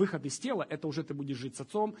полный выход из тела, это уже ты будешь жить с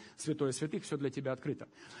Отцом, святое святых, все для тебя открыто.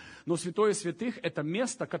 Но святое святых – это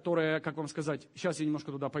место, которое, как вам сказать, сейчас я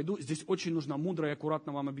немножко туда пойду, здесь очень нужно мудро и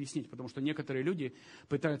аккуратно вам объяснить, потому что некоторые люди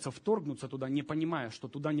пытаются вторгнуться туда, не понимая, что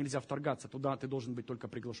туда нельзя вторгаться, туда ты должен быть только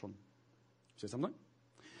приглашен. Все со мной?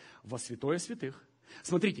 Во святое святых.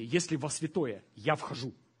 Смотрите, если во святое я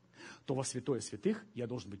вхожу, то во святое святых я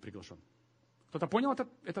должен быть приглашен. Кто-то понял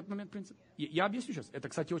этот момент, принцип? Я объясню сейчас. Это,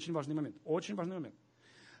 кстати, очень важный момент. Очень важный момент.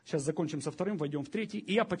 Сейчас закончим со вторым, войдем в третий.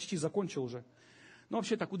 И я почти закончил уже. Но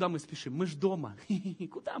вообще-то, куда мы спешим? Мы ж дома.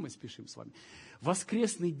 Куда мы спешим с вами?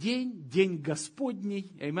 Воскресный день, день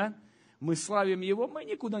Господний. Аминь. Мы славим Его, мы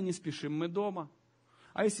никуда не спешим, мы дома.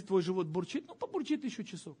 А если твой живот бурчит, ну побурчит еще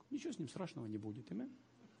часок. Ничего с ним страшного не будет. Аминь.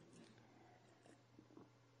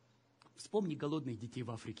 Вспомни голодных детей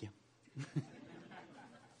в Африке.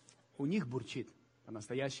 У них бурчит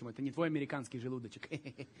по-настоящему. Это не твой американский желудочек.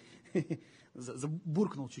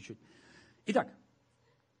 Забуркнул чуть-чуть. Итак,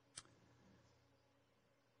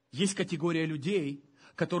 есть категория людей,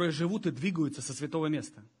 которые живут и двигаются со святого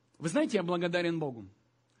места. Вы знаете, я благодарен Богу,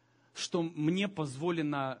 что мне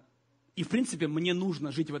позволено, и в принципе мне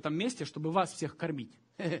нужно жить в этом месте, чтобы вас всех кормить.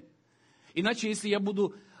 Иначе, если я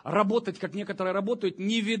буду работать, как некоторые работают,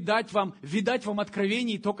 не видать вам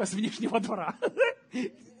откровений только с внешнего двора.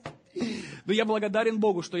 Но я благодарен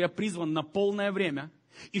Богу, что я призван на полное время,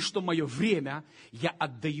 и что мое время я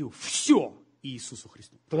отдаю все Иисусу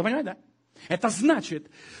Христу. Кто-то понимает, да? Это значит,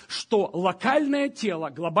 что локальное тело,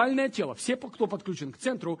 глобальное тело, все, кто подключен к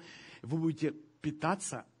центру, вы будете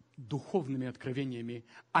питаться духовными откровениями,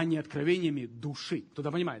 а не откровениями души. Кто-то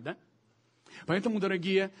понимает, да? Поэтому,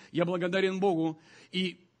 дорогие, я благодарен Богу,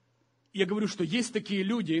 и я говорю, что есть такие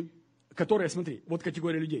люди, которые, смотри, вот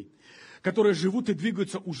категория людей, которые живут и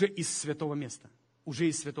двигаются уже из святого места. уже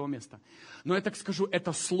из святого места. Но я так скажу,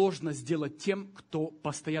 это сложно сделать тем, кто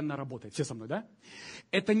постоянно работает. Все со мной, да?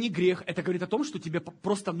 Это не грех, это говорит о том, что тебе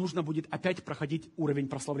просто нужно будет опять проходить уровень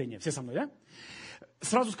прославления. Все со мной, да?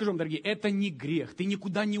 Сразу скажу вам, дорогие, это не грех, ты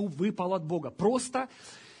никуда не выпал от Бога. Просто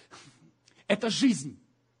это жизнь.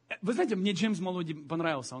 Вы знаете, мне Джеймс Молоди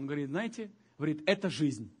понравился. Он говорит, знаете, это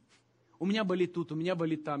жизнь. У меня болит тут, у меня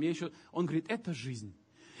болит там. Он говорит, это жизнь.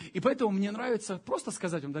 И поэтому мне нравится просто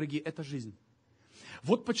сказать вам, дорогие, это жизнь.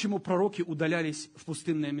 Вот почему пророки удалялись в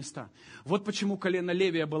пустынные места. Вот почему колено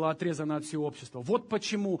Левия было отрезано от всего общества. Вот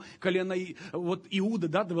почему колено Иуда,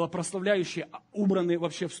 да, было прославляющее, убраны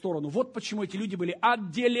вообще в сторону. Вот почему эти люди были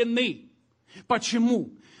отделены.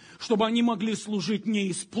 Почему? Чтобы они могли служить не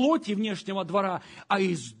из плоти внешнего двора, а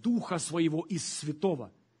из духа своего, из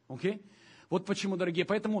святого. Окей? Вот почему, дорогие.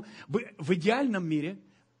 Поэтому в идеальном мире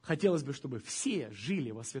хотелось бы, чтобы все жили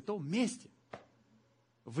во святом месте.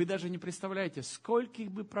 Вы даже не представляете,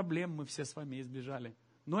 скольких бы проблем мы все с вами избежали.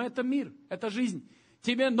 Но это мир, это жизнь.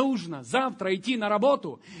 Тебе нужно завтра идти на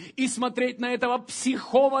работу и смотреть на этого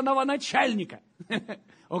психованного начальника.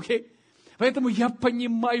 Окей? Поэтому я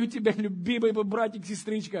понимаю тебя, любимый мой братик,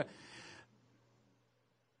 сестричка.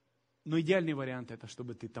 Но идеальный вариант это,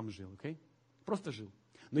 чтобы ты там жил. Окей? Просто жил.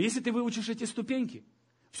 Но если ты выучишь эти ступеньки,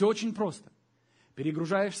 все очень просто.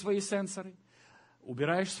 Перегружаешь свои сенсоры,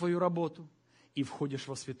 убираешь свою работу, и входишь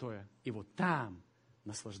во святое. И вот там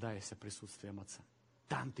наслаждаешься присутствием Отца.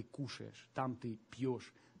 Там ты кушаешь, там ты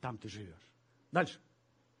пьешь, там ты живешь. Дальше.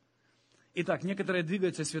 Итак, некоторые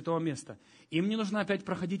двигаются из святого места. Им не нужно опять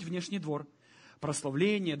проходить внешний двор,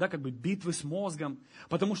 прославление, да, как бы битвы с мозгом,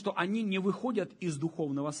 потому что они не выходят из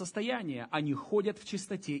духовного состояния, они ходят в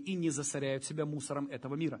чистоте и не засоряют себя мусором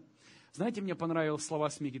этого мира. Знаете, мне понравились слова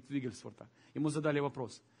Смиги Виггельсворта. Ему задали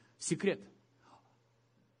вопрос. Секрет.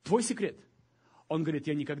 Твой секрет. Он говорит,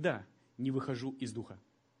 я никогда не выхожу из духа.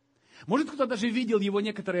 Может, кто-то даже видел его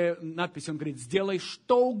некоторые надписи. Он говорит, сделай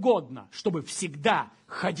что угодно, чтобы всегда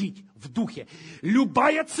ходить в духе.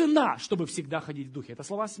 Любая цена, чтобы всегда ходить в духе. Это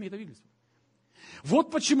слова Смита Виггельсворта.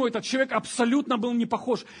 Вот почему этот человек абсолютно был не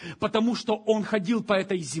похож. Потому что он ходил по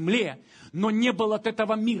этой земле, но не был от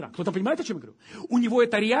этого мира. Кто-то понимает, о чем я говорю? У него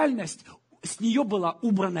эта реальность, с нее была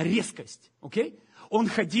убрана резкость. Okay? Он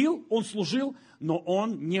ходил, он служил, но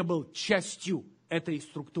он не был частью этой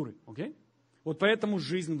структуры. Okay? Вот поэтому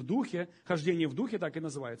жизнь в духе, хождение в духе, так и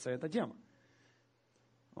называется эта тема.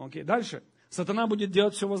 Okay? Дальше. Сатана будет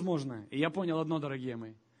делать все возможное. И я понял одно, дорогие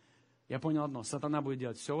мои. Я понял одно. Сатана будет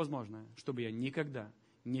делать все возможное, чтобы я никогда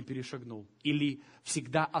не перешагнул. Или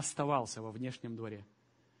всегда оставался во внешнем дворе.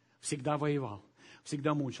 Всегда воевал.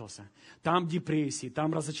 Всегда мучился. Там депрессии,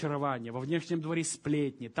 там разочарование, во внешнем дворе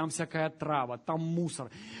сплетни, там всякая трава, там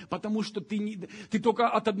мусор. Потому что ты только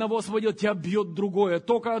от одного освободил, тебя бьет другое.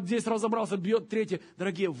 Только здесь разобрался, бьет третье.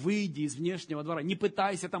 Дорогие, выйди из внешнего двора. Не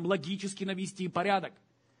пытайся там логически навести порядок.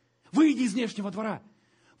 Выйди из внешнего двора.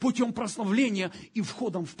 Путем прославления и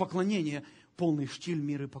входом в поклонение. Полный штиль,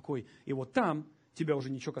 мир и покой. И вот там тебя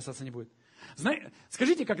уже ничего касаться не будет.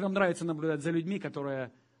 Скажите, как нам нравится наблюдать за людьми,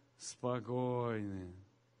 которые спокойные.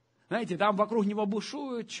 Знаете, там вокруг него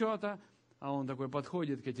бушует что-то, а он такой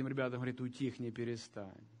подходит к этим ребятам и говорит, утихни,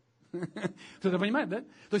 перестань. Кто-то понимает, да?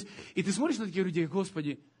 То есть, и ты смотришь на таких людей,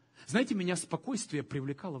 Господи, знаете, меня спокойствие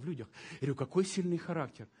привлекало в людях. Я говорю, какой сильный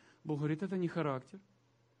характер. Бог говорит, это не характер,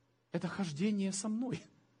 это хождение со мной.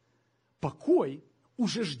 Покой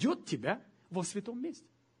уже ждет тебя во святом месте.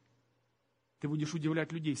 Ты будешь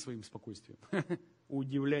удивлять людей своим спокойствием.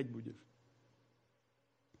 Удивлять будешь.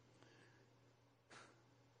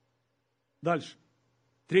 Дальше.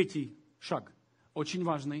 Третий шаг. Очень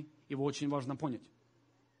важный. Его очень важно понять.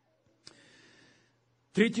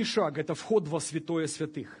 Третий шаг – это вход во святое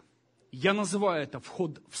святых. Я называю это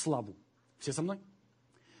вход в славу. Все со мной?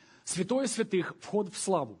 Святое святых – вход в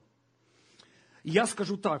славу. Я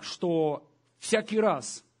скажу так, что всякий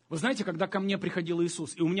раз, вы знаете, когда ко мне приходил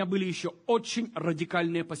Иисус, и у меня были еще очень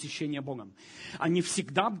радикальные посещения Богом, они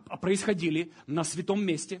всегда происходили на святом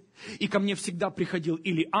месте, и ко мне всегда приходил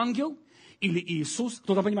или ангел, или Иисус.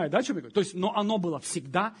 Кто-то понимает, да, о чем я говорю? То есть, но оно было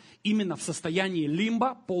всегда именно в состоянии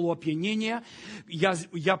лимба, полуопьянения.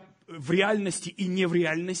 Я в реальности и не в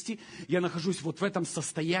реальности. Я нахожусь вот в этом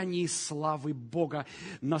состоянии славы Бога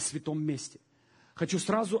на святом месте. Хочу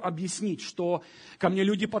сразу объяснить, что ко мне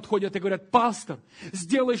люди подходят и говорят, пастор,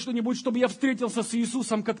 сделай что-нибудь, чтобы я встретился с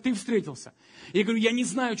Иисусом, как ты встретился. Я говорю, я не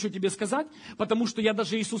знаю, что тебе сказать, потому что я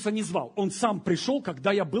даже Иисуса не звал. Он сам пришел,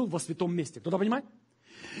 когда я был во святом месте. Кто-то понимает?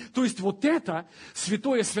 То есть вот это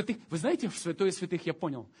святое святых. Вы знаете, в святое святых я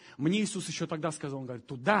понял. Мне Иисус еще тогда сказал, он говорит,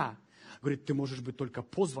 туда Говорит, ты можешь быть только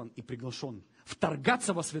позван и приглашен.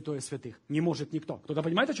 Вторгаться во святое святых не может никто. Кто-то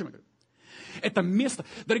понимает, о чем я говорю? Это место,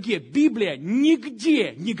 дорогие, Библия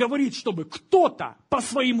нигде не говорит, чтобы кто-то по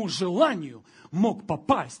своему желанию мог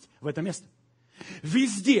попасть в это место.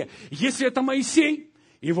 Везде, если это Моисей,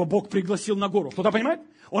 его Бог пригласил на гору. Кто-то понимает?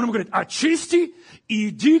 Он ему говорит, очисти и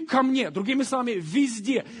иди ко мне. Другими словами,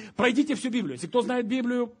 везде. Пройдите всю Библию. Если кто знает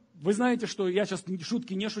Библию, вы знаете, что я сейчас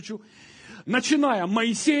шутки не шучу. Начиная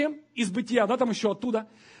Моисея из Бытия, да, там еще оттуда,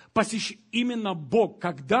 именно Бог,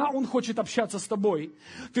 когда Он хочет общаться с тобой,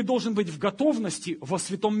 ты должен быть в готовности во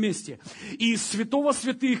святом месте. И из святого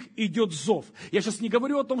святых идет зов. Я сейчас не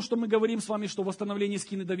говорю о том, что мы говорим с вами, что восстановление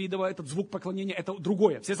скины Давидова, этот звук поклонения, это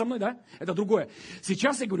другое. Все со мной, да? Это другое.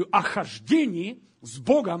 Сейчас я говорю о хождении с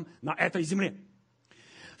Богом на этой земле.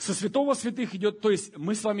 Со святого святых идет, то есть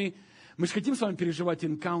мы же хотим с вами переживать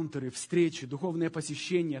энкаунтеры, встречи, духовное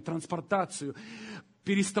посещение, транспортацию,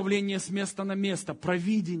 переставление с места на место,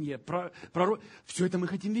 провидение, все это мы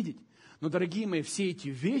хотим видеть. Но, дорогие мои, все эти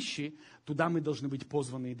вещи, туда мы должны быть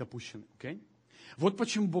позваны и допущены. Okay? Вот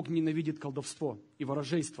почему Бог ненавидит колдовство и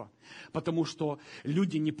ворожейство. Потому что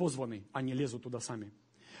люди не позваны, они лезут туда сами.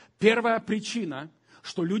 Первая причина,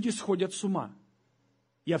 что люди сходят с ума.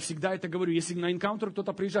 Я всегда это говорю, если на энкаунтер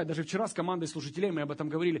кто-то приезжает, даже вчера с командой служителей мы об этом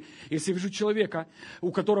говорили, если я вижу человека,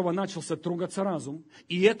 у которого начался трогаться разум,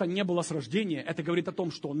 и это не было с рождения, это говорит о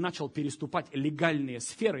том, что он начал переступать легальные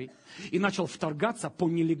сферы и начал вторгаться по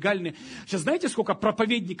нелегальным. Сейчас знаете, сколько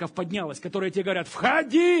проповедников поднялось, которые тебе говорят,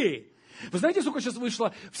 входи! Вы знаете, сколько сейчас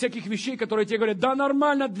вышло всяких вещей, которые тебе говорят, да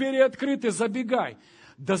нормально, двери открыты, забегай.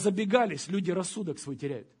 Да забегались, люди рассудок свой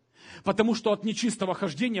теряют. Потому что от нечистого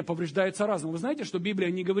хождения повреждается разум. Вы знаете, что Библия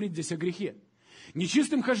не говорит здесь о грехе.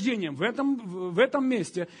 Нечистым хождением в этом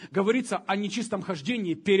месте говорится о нечистом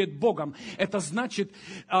хождении перед Богом. Это значит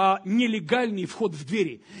нелегальный вход в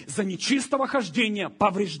двери. За нечистого хождения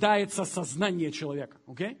повреждается сознание человека.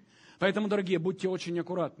 Okay? Поэтому, дорогие, будьте очень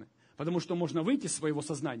аккуратны. Потому что можно выйти из своего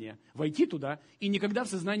сознания, войти туда и никогда в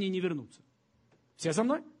сознание не вернуться. Все со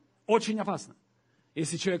мной? Очень опасно.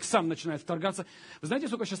 Если человек сам начинает вторгаться. Вы знаете,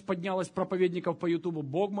 сколько сейчас поднялось проповедников по Ютубу?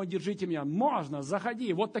 Бог мой, держите меня. Можно,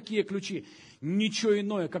 заходи. Вот такие ключи. Ничего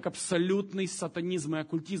иное, как абсолютный сатанизм и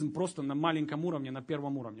оккультизм. Просто на маленьком уровне, на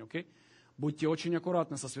первом уровне. Okay? Будьте очень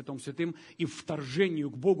аккуратны со святым святым и вторжению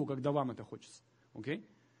к Богу, когда вам это хочется. Okay?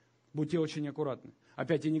 Будьте очень аккуратны.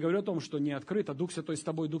 Опять я не говорю о том, что не открыто. Дух Святой с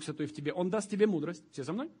тобой, Дух Святой в тебе. Он даст тебе мудрость. Все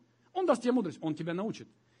со мной? Он даст тебе мудрость. Он тебя научит.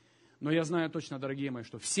 Но я знаю точно, дорогие мои,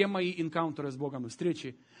 что все мои энкаунтеры с Богом и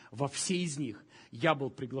встречи, во все из них я был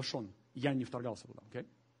приглашен. Я не вторгался туда. Okay?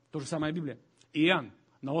 То же самое Библия. Иоанн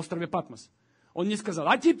на острове Патмос. Он не сказал,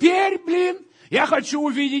 а теперь, я хочу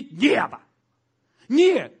увидеть небо.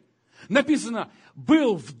 Нет. Написано,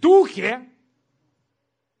 был в духе.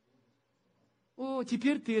 О,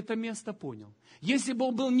 теперь ты это место понял. Если бы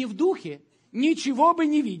он был не в духе, ничего бы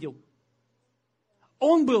не видел.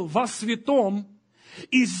 Он был во святом.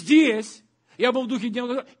 И здесь, я был в духе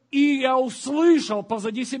днем, и я услышал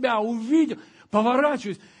позади себя, увидел,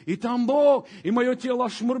 поворачиваюсь, и там Бог, и мое тело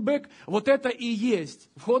шмурбек. Вот это и есть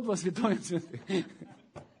вход во святое святых.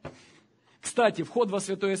 Кстати, вход во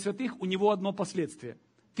святое святых, у него одно последствие.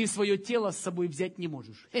 Ты свое тело с собой взять не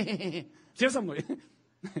можешь. Все со мной?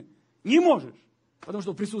 Не можешь. Потому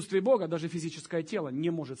что в присутствии Бога даже физическое тело не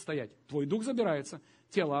может стоять. Твой дух забирается,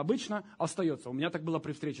 тело обычно остается. У меня так было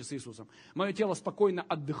при встрече с Иисусом. Мое тело спокойно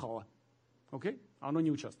отдыхало. Окей? Оно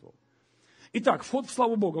не участвовало. Итак, вход в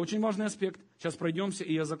славу Бога. Очень важный аспект. Сейчас пройдемся,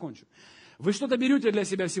 и я закончу. Вы что-то берете для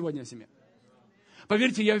себя сегодня, семья?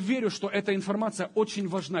 Поверьте, я верю, что эта информация очень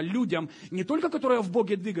важна людям, не только которые в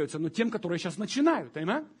Боге двигаются, но тем, которые сейчас начинают.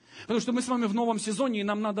 Понимаете? Потому что мы с вами в новом сезоне, и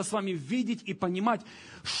нам надо с вами видеть и понимать,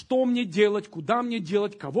 что мне делать, куда мне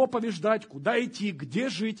делать, кого побеждать, куда идти, где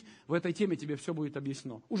жить. В этой теме тебе все будет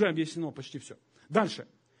объяснено. Уже объяснено почти все. Дальше.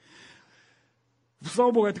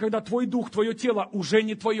 Слава Богу, это когда твой дух, твое тело уже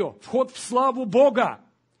не твое. Вход в славу Бога.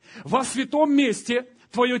 Во святом месте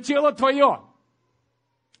твое тело твое.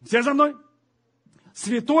 Все за мной?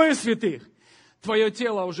 Святое святых, твое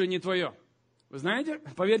тело уже не твое. Вы знаете,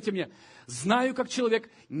 поверьте мне, знаю, как человек,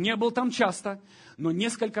 не был там часто, но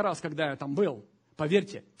несколько раз, когда я там был,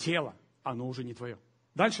 поверьте, тело, оно уже не твое.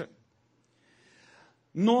 Дальше.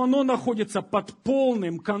 Но оно находится под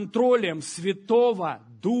полным контролем Святого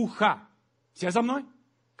Духа. Все за мной?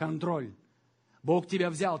 Контроль. Бог тебя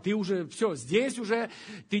взял, ты уже, все, здесь уже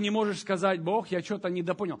ты не можешь сказать, Бог, я что-то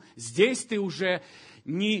недопонял. Здесь ты уже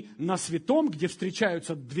не на святом, где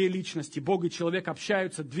встречаются две личности, Бог и человек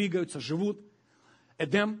общаются, двигаются, живут.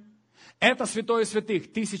 Эдем. Это святое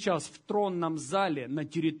святых. Ты сейчас в тронном зале на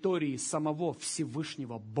территории самого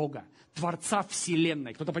Всевышнего Бога, Творца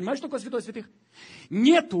Вселенной. Кто-то понимает, что такое святое святых?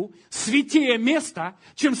 Нету святее места,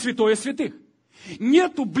 чем святое святых.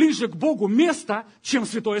 Нету ближе к Богу места, чем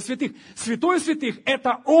святое святых. Святое святых –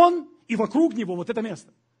 это Он и вокруг Него вот это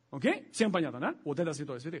место. Окей? Всем понятно, да? Вот это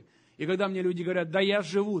святое святых. И когда мне люди говорят, да я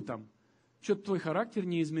живу там, что-то твой характер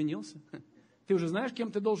не изменился. Ты уже знаешь,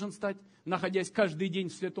 кем ты должен стать, находясь каждый день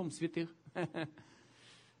в святом святых?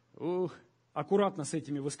 Аккуратно с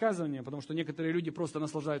этими высказываниями, потому что некоторые люди просто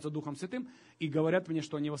наслаждаются Духом Святым и говорят мне,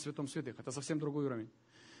 что они во святом святых. Это совсем другой уровень.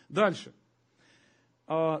 Дальше.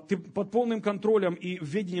 Ты под полным контролем и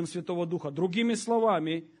ведением Святого Духа. Другими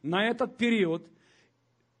словами, на этот период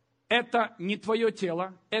это не твое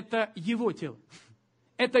тело, это Его тело.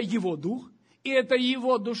 Это Его Дух и это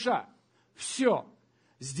Его душа. Все.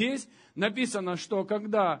 Здесь написано, что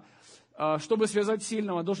когда, чтобы связать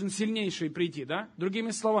сильного, должен сильнейший прийти. Да?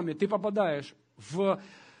 Другими словами, ты попадаешь в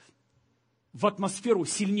атмосферу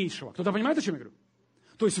сильнейшего. Кто-то понимает, о чем я говорю?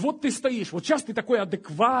 То есть вот ты стоишь, вот сейчас ты такой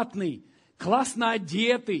адекватный, классно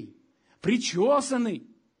одетый, причесанный.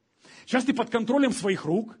 Сейчас ты под контролем своих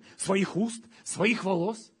рук, своих уст, своих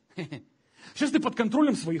волос. Сейчас ты под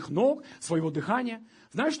контролем своих ног, своего дыхания.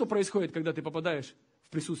 Знаешь, что происходит, когда ты попадаешь в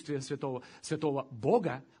присутствие святого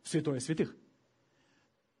Бога, в святое святых?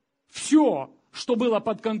 Все, что было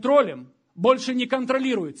под контролем, больше не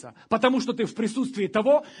контролируется, потому что ты в присутствии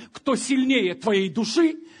того, кто сильнее твоей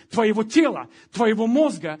души, твоего тела, твоего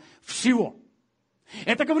мозга, всего.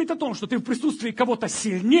 Это говорит о том, что ты в присутствии кого-то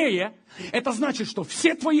сильнее. Это значит, что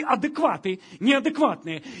все твои адекваты,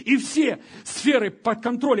 неадекватные и все сферы под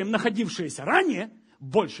контролем, находившиеся ранее,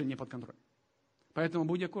 больше не под контролем. Поэтому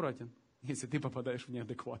будь аккуратен, если ты попадаешь в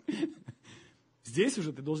неадекват. Здесь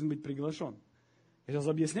уже ты должен быть приглашен. Я сейчас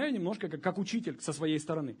объясняю немножко, как учитель со своей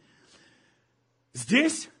стороны.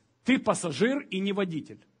 Здесь ты пассажир и не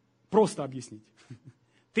водитель. Просто объяснить.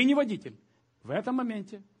 Ты не водитель. В этом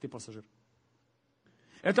моменте ты пассажир.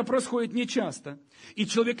 Это происходит нечасто, и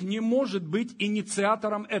человек не может быть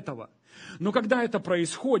инициатором этого. Но когда это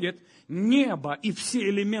происходит, небо и все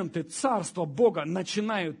элементы Царства Бога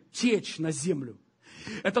начинают течь на землю.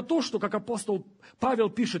 Это то, что, как апостол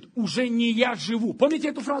Павел пишет, «уже не я живу». Помните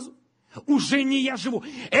эту фразу? «Уже не я живу».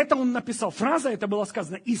 Это он написал. Фраза эта была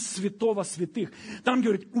сказана из святого святых. Там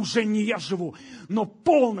говорит, «уже не я живу», но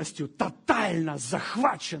полностью, тотально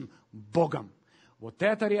захвачен Богом. Вот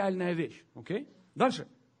это реальная вещь. Окей? Дальше.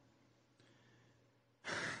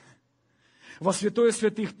 Во святое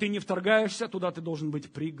святых ты не вторгаешься, туда ты должен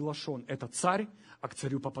быть приглашен. Это царь, а к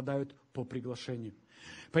царю попадают по приглашению.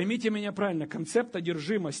 Поймите меня правильно, концепт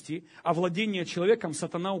одержимости, овладения человеком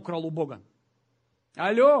сатана украл у Бога.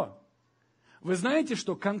 Алло! Вы знаете,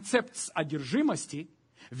 что концепт одержимости,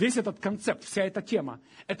 весь этот концепт, вся эта тема,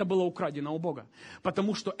 это было украдено у Бога.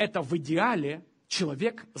 Потому что это в идеале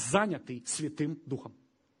человек, занятый Святым Духом.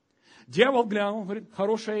 Дьявол глянул, говорит,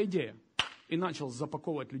 хорошая идея. И начал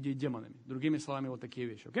запаковывать людей демонами. Другими словами, вот такие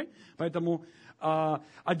вещи. Okay? Поэтому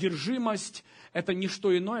одержимость – это не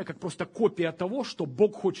что иное, как просто копия того, что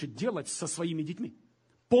Бог хочет делать со своими детьми.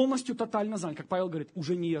 Полностью, тотально занят. Как Павел говорит,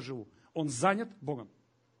 уже не я живу. Он занят Богом.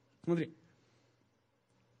 Смотри.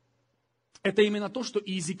 Это именно то, что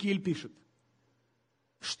Иезекииль пишет.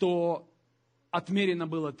 Что отмерено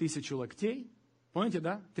было 1000 локтей. Помните,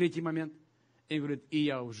 да? 3-й момент. И говорит, и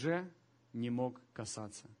я уже не мог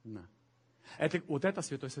касаться дна. Вот это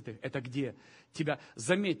святой святых. Это где тебя...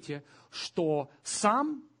 Заметьте, что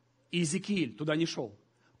сам Иезекииль туда не шел.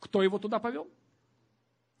 Кто его туда повел?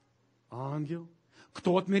 Ангел.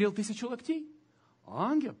 Кто отмерил 1000 локтей?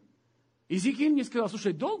 Ангел. Иезекииль мне сказал,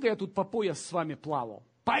 слушай, долго я тут по пояс с вами плавал?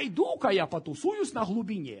 Пойду-ка я потусуюсь на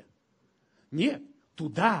глубине. Нет,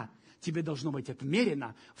 туда тебе должно быть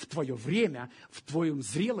отмерено в твое время, в твоем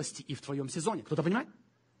зрелости и в твоем сезоне. Кто-то понимает?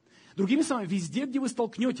 Другими словами, везде, где вы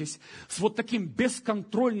столкнетесь с вот таким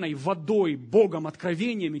бесконтрольной водой, Богом,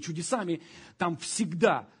 откровениями, чудесами, там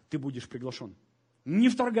всегда ты будешь приглашен. Не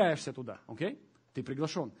вторгаешься туда, окей? Ты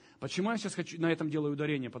приглашен. Почему я сейчас на этом делаю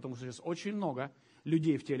ударение? Потому что сейчас очень много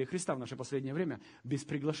людей в теле Христа в наше последнее время без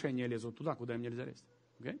приглашения лезут туда, куда им нельзя лезть.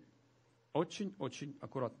 Окей? Очень-очень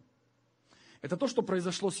аккуратно. Это то, что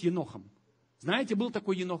произошло с Енохом. Знаете, был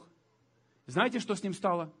такой Енох. Знаете, что с ним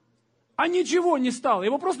стало? А ничего не стало,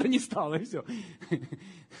 его просто не стало, и все.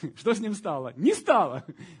 Что с ним стало? Не стало.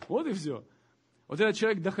 Вот и все. Вот этот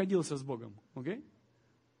человек доходился с Богом. Okay?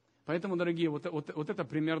 Поэтому, дорогие, вот это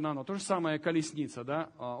примерно оно. То же самое колесница,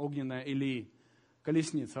 да, огненная Илии.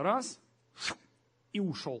 Колесница, раз, и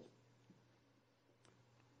ушел.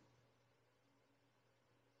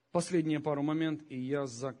 Последние пару моментов, и я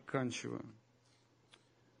заканчиваю.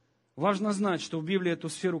 Важно знать, что в Библии эту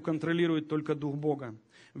сферу контролирует только Дух Бога.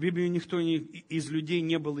 В Библии никто из людей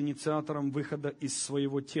не был инициатором выхода из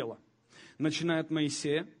своего тела. Начиная от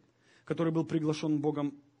Моисея, который был приглашен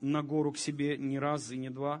Богом на гору к себе не раз и не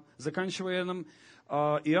два, заканчивая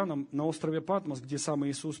Иоанном на острове Патмос, где сам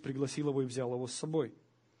Иисус пригласил его и взял его с собой.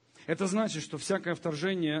 Это значит, что всякое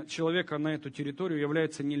вторжение человека на эту территорию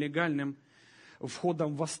является нелегальным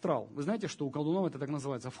входом в астрал. Вы знаете, что у колдунов это так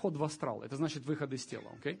называется, вход в астрал. Это значит выход из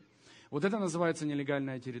тела. Okay? Вот это называется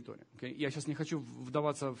нелегальная территория. Okay? Я сейчас не хочу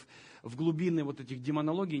вдаваться в глубины вот этих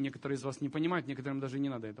демонологий. Некоторые из вас не понимают, некоторым даже не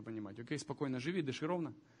надо это понимать. Okay? Спокойно живи, дыши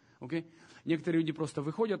ровно. Okay? Некоторые люди просто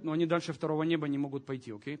выходят, но они дальше второго неба не могут пойти.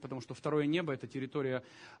 Okay? Потому что второе небо – это территория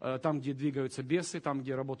там, где двигаются бесы, там,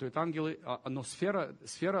 где работают ангелы. Но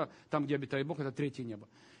сфера, там, где обитает Бог, это третье небо.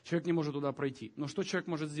 Человек не может туда пройти. Но что человек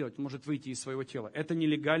может сделать? Он может выйти из своего тела. Это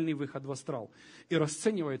нелегальный выход в астрал. И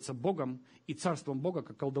расценивается Богом и царством Бога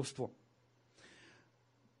как колдовство.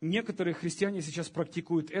 Некоторые христиане сейчас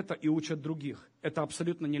практикуют это и учат других. Это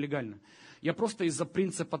абсолютно нелегально. Я просто из-за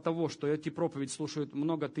принципа того, что эти проповеди слушают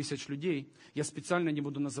много тысяч людей, я специально не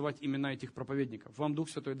буду называть имена этих проповедников. Вам Дух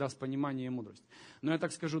Святой даст понимание и мудрость. Но я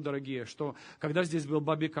так скажу, дорогие, что когда здесь был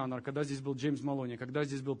Бобби Каннер, когда здесь был Джеймс Малони, когда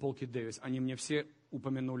здесь был Пол Кит Дэвис, они мне все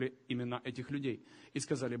упомянули имена этих людей. И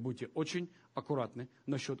сказали, будьте очень аккуратны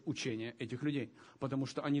насчет учения этих людей. Потому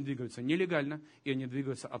что они двигаются нелегально, и они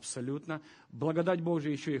двигаются абсолютно. Благодать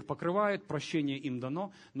Божия еще их покрывает, прощение им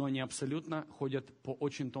дано, но они абсолютно ходят по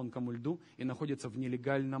очень тонкому льду и находятся в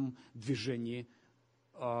нелегальном движении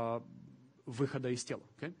выхода из тела.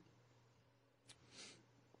 Okay?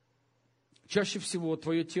 Чаще всего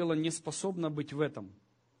твое тело не способно быть в этом.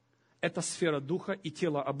 Это сфера духа, и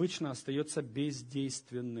тело обычно остается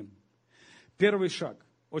бездейственным. Первый шаг,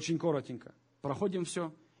 очень коротенько, проходим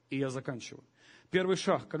все, и я заканчиваю. Первый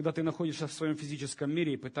шаг, когда ты находишься в своем физическом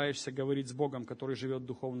мире и пытаешься говорить с Богом, который живет в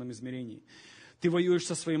духовном измерении. Ты воюешь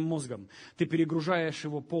со своим мозгом, ты перегружаешь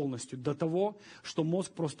его полностью до того, что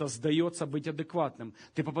мозг просто сдается быть адекватным.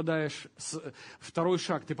 Ты попадаешь, второй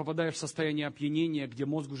шаг, ты попадаешь в состояние опьянения, где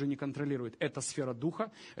мозг уже не контролирует. Это сфера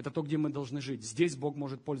духа, это то, где мы должны жить. Здесь Бог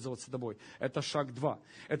может пользоваться тобой. Это шаг 2.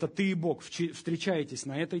 Это ты и Бог встречаетесь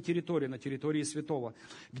на этой территории, на территории святого,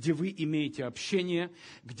 где вы имеете общение,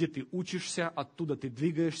 где ты учишься, оттуда ты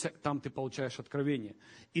двигаешься, там ты получаешь откровение.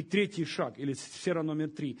 И третий шаг, или сфера номер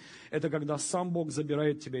 3, это когда сам Бог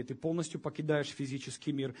забирает тебя, и ты полностью покидаешь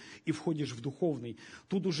физический мир и входишь в духовный.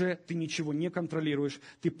 Тут уже ты ничего не контролируешь,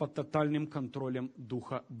 ты под тотальным контролем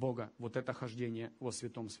Духа Бога. Вот это хождение во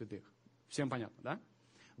святом святых. Всем понятно, да?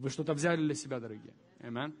 Вы что-то взяли для себя, дорогие?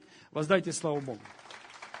 Аминь. Воздайте славу Богу.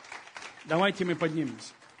 Давайте мы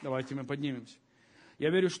поднимемся.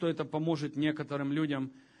 Я верю, что это поможет некоторым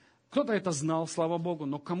людям. Кто-то это знал, слава Богу,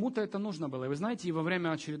 но кому-то это нужно было. И вы знаете, и во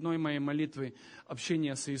время очередной моей молитвы,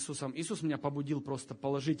 общения с Иисусом, Иисус меня побудил просто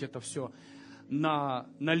положить это все на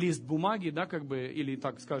лист бумаги, да, как бы, или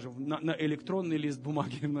так скажем, на электронный лист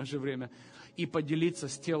бумаги в наше время, и поделиться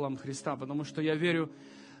с телом Христа, потому что я верю,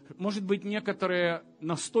 может быть, некоторые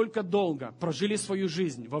настолько долго прожили свою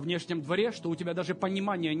жизнь во внешнем дворе, что у тебя даже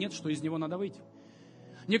понимания нет, что из него надо выйти.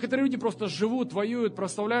 Некоторые люди просто живут, воюют,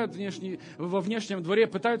 прославляют во внешнем дворе,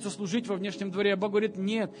 пытаются служить во внешнем дворе. А Бог говорит,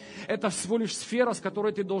 нет, это всего лишь сфера, с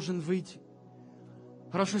которой ты должен выйти.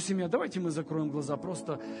 Хорошо, семья, давайте мы закроем глаза.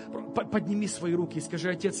 Просто подними свои руки и скажи,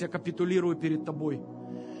 Отец, я капитулирую перед Тобой.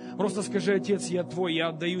 Просто скажи, Отец, я Твой, я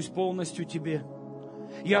отдаюсь полностью Тебе.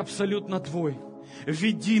 Я абсолютно Твой.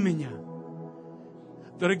 Веди меня.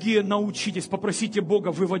 Дорогие, научитесь, попросите Бога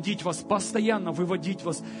выводить вас, постоянно выводить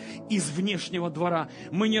вас из внешнего двора.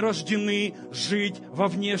 Мы не рождены жить во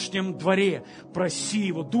внешнем дворе. Проси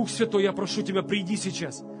Его. Дух Святой, я прошу Тебя, приди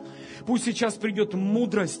сейчас. Пусть сейчас придет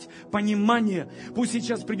мудрость, понимание. Пусть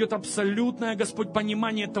сейчас придет абсолютное, Господь,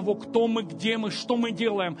 понимание того, кто мы, где мы, что мы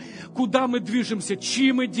делаем, куда мы движемся,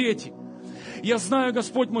 чьи мы дети. Я знаю,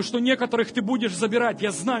 Господь мой, что некоторых Ты будешь забирать.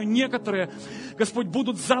 Я знаю, некоторые, Господь,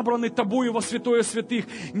 будут забраны Тобою во святое святых.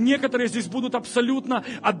 Некоторые здесь будут абсолютно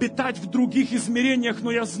обитать в других измерениях.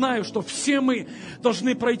 Но я знаю, что все мы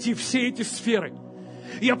должны пройти все эти сферы.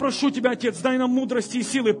 Я прошу Тебя, Отец, дай нам мудрости и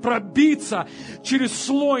силы пробиться через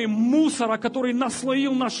слой мусора, который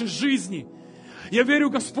наслоил наши жизни. Я верю,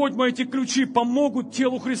 Господь мой, эти ключи помогут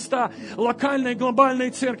телу Христа, локальной,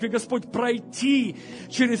 глобальной церкви, Господь, пройти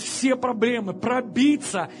через все проблемы,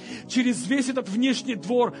 пробиться через весь этот внешний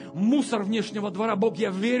двор, мусор внешнего двора. Бог, я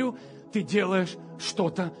верю, Ты делаешь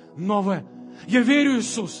что-то новое. Я верю,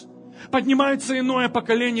 Иисус. Поднимается иное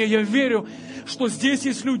поколение. Я верю, что здесь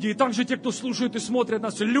есть люди, и также те, кто слушает и смотрят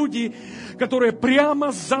нас, люди, которые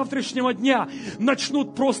прямо с завтрашнего дня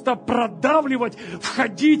начнут просто продавливать,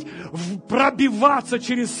 входить, пробиваться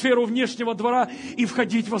через сферу внешнего двора и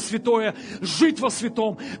входить во святое, жить во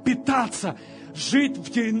святом, питаться, жить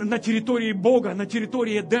на территории Бога, на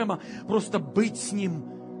территории Эдема, просто быть с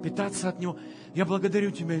Ним, питаться от Него. Я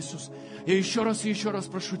благодарю Тебя, Иисус. Я еще раз и еще раз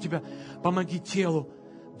прошу Тебя, помоги телу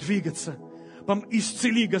двигаться.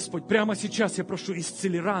 Исцели, Господь. Прямо сейчас я прошу,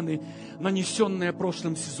 исцели раны, нанесенные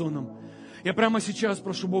прошлым сезоном. Я прямо сейчас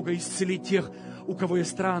прошу Бога, исцели тех, у кого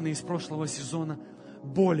есть раны из прошлого сезона,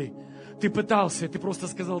 боли. Ты пытался, ты просто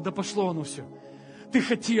сказал, да пошло оно все. Ты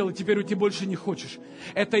хотел, и теперь ты больше не хочешь.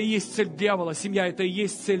 Это и есть цель дьявола, семья, это и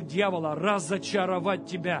есть цель дьявола, разочаровать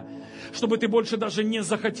тебя, чтобы ты больше даже не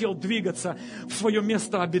захотел двигаться в свое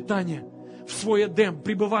место обитания, в свой Эдем,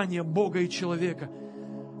 пребывание Бога и человека.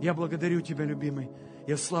 Я благодарю Тебя, любимый,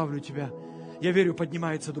 я славлю Тебя. Я верю,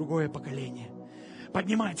 поднимается другое поколение.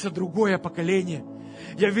 Поднимается другое поколение.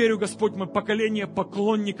 Я верю, Господь мой, поколение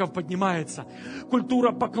поклонников поднимается.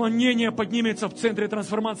 Культура поклонения поднимется в центре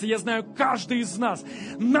трансформации. Я знаю, каждый из нас,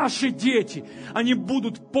 наши дети, они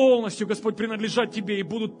будут полностью, Господь, принадлежать Тебе и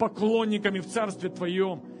будут поклонниками в Царстве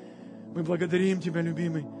Твоем. Мы благодарим Тебя,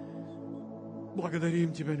 любимый.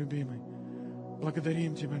 Благодарим Тебя, любимый.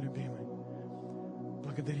 Благодарим Тебя, любимый.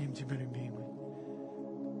 Благодарим Тебя, любимый.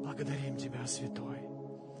 Благодарим Тебя, Святой.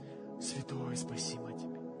 Святой, спасибо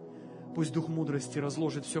Тебе. Пусть Дух мудрости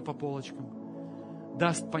разложит все по полочкам,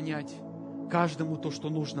 даст понять каждому то, что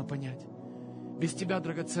нужно понять. Без Тебя,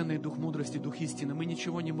 драгоценный Дух мудрости, Дух истины, мы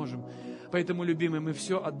ничего не можем. Поэтому, любимый, мы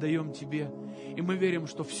все отдаем Тебе. И мы верим,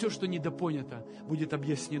 что все, что недопонято, будет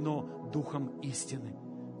объяснено Духом истины.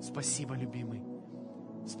 Спасибо, любимый.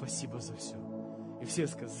 Спасибо за все. И все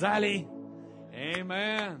сказали: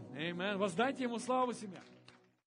 Аминь. Аминь. Воздайте Ему славу, семья.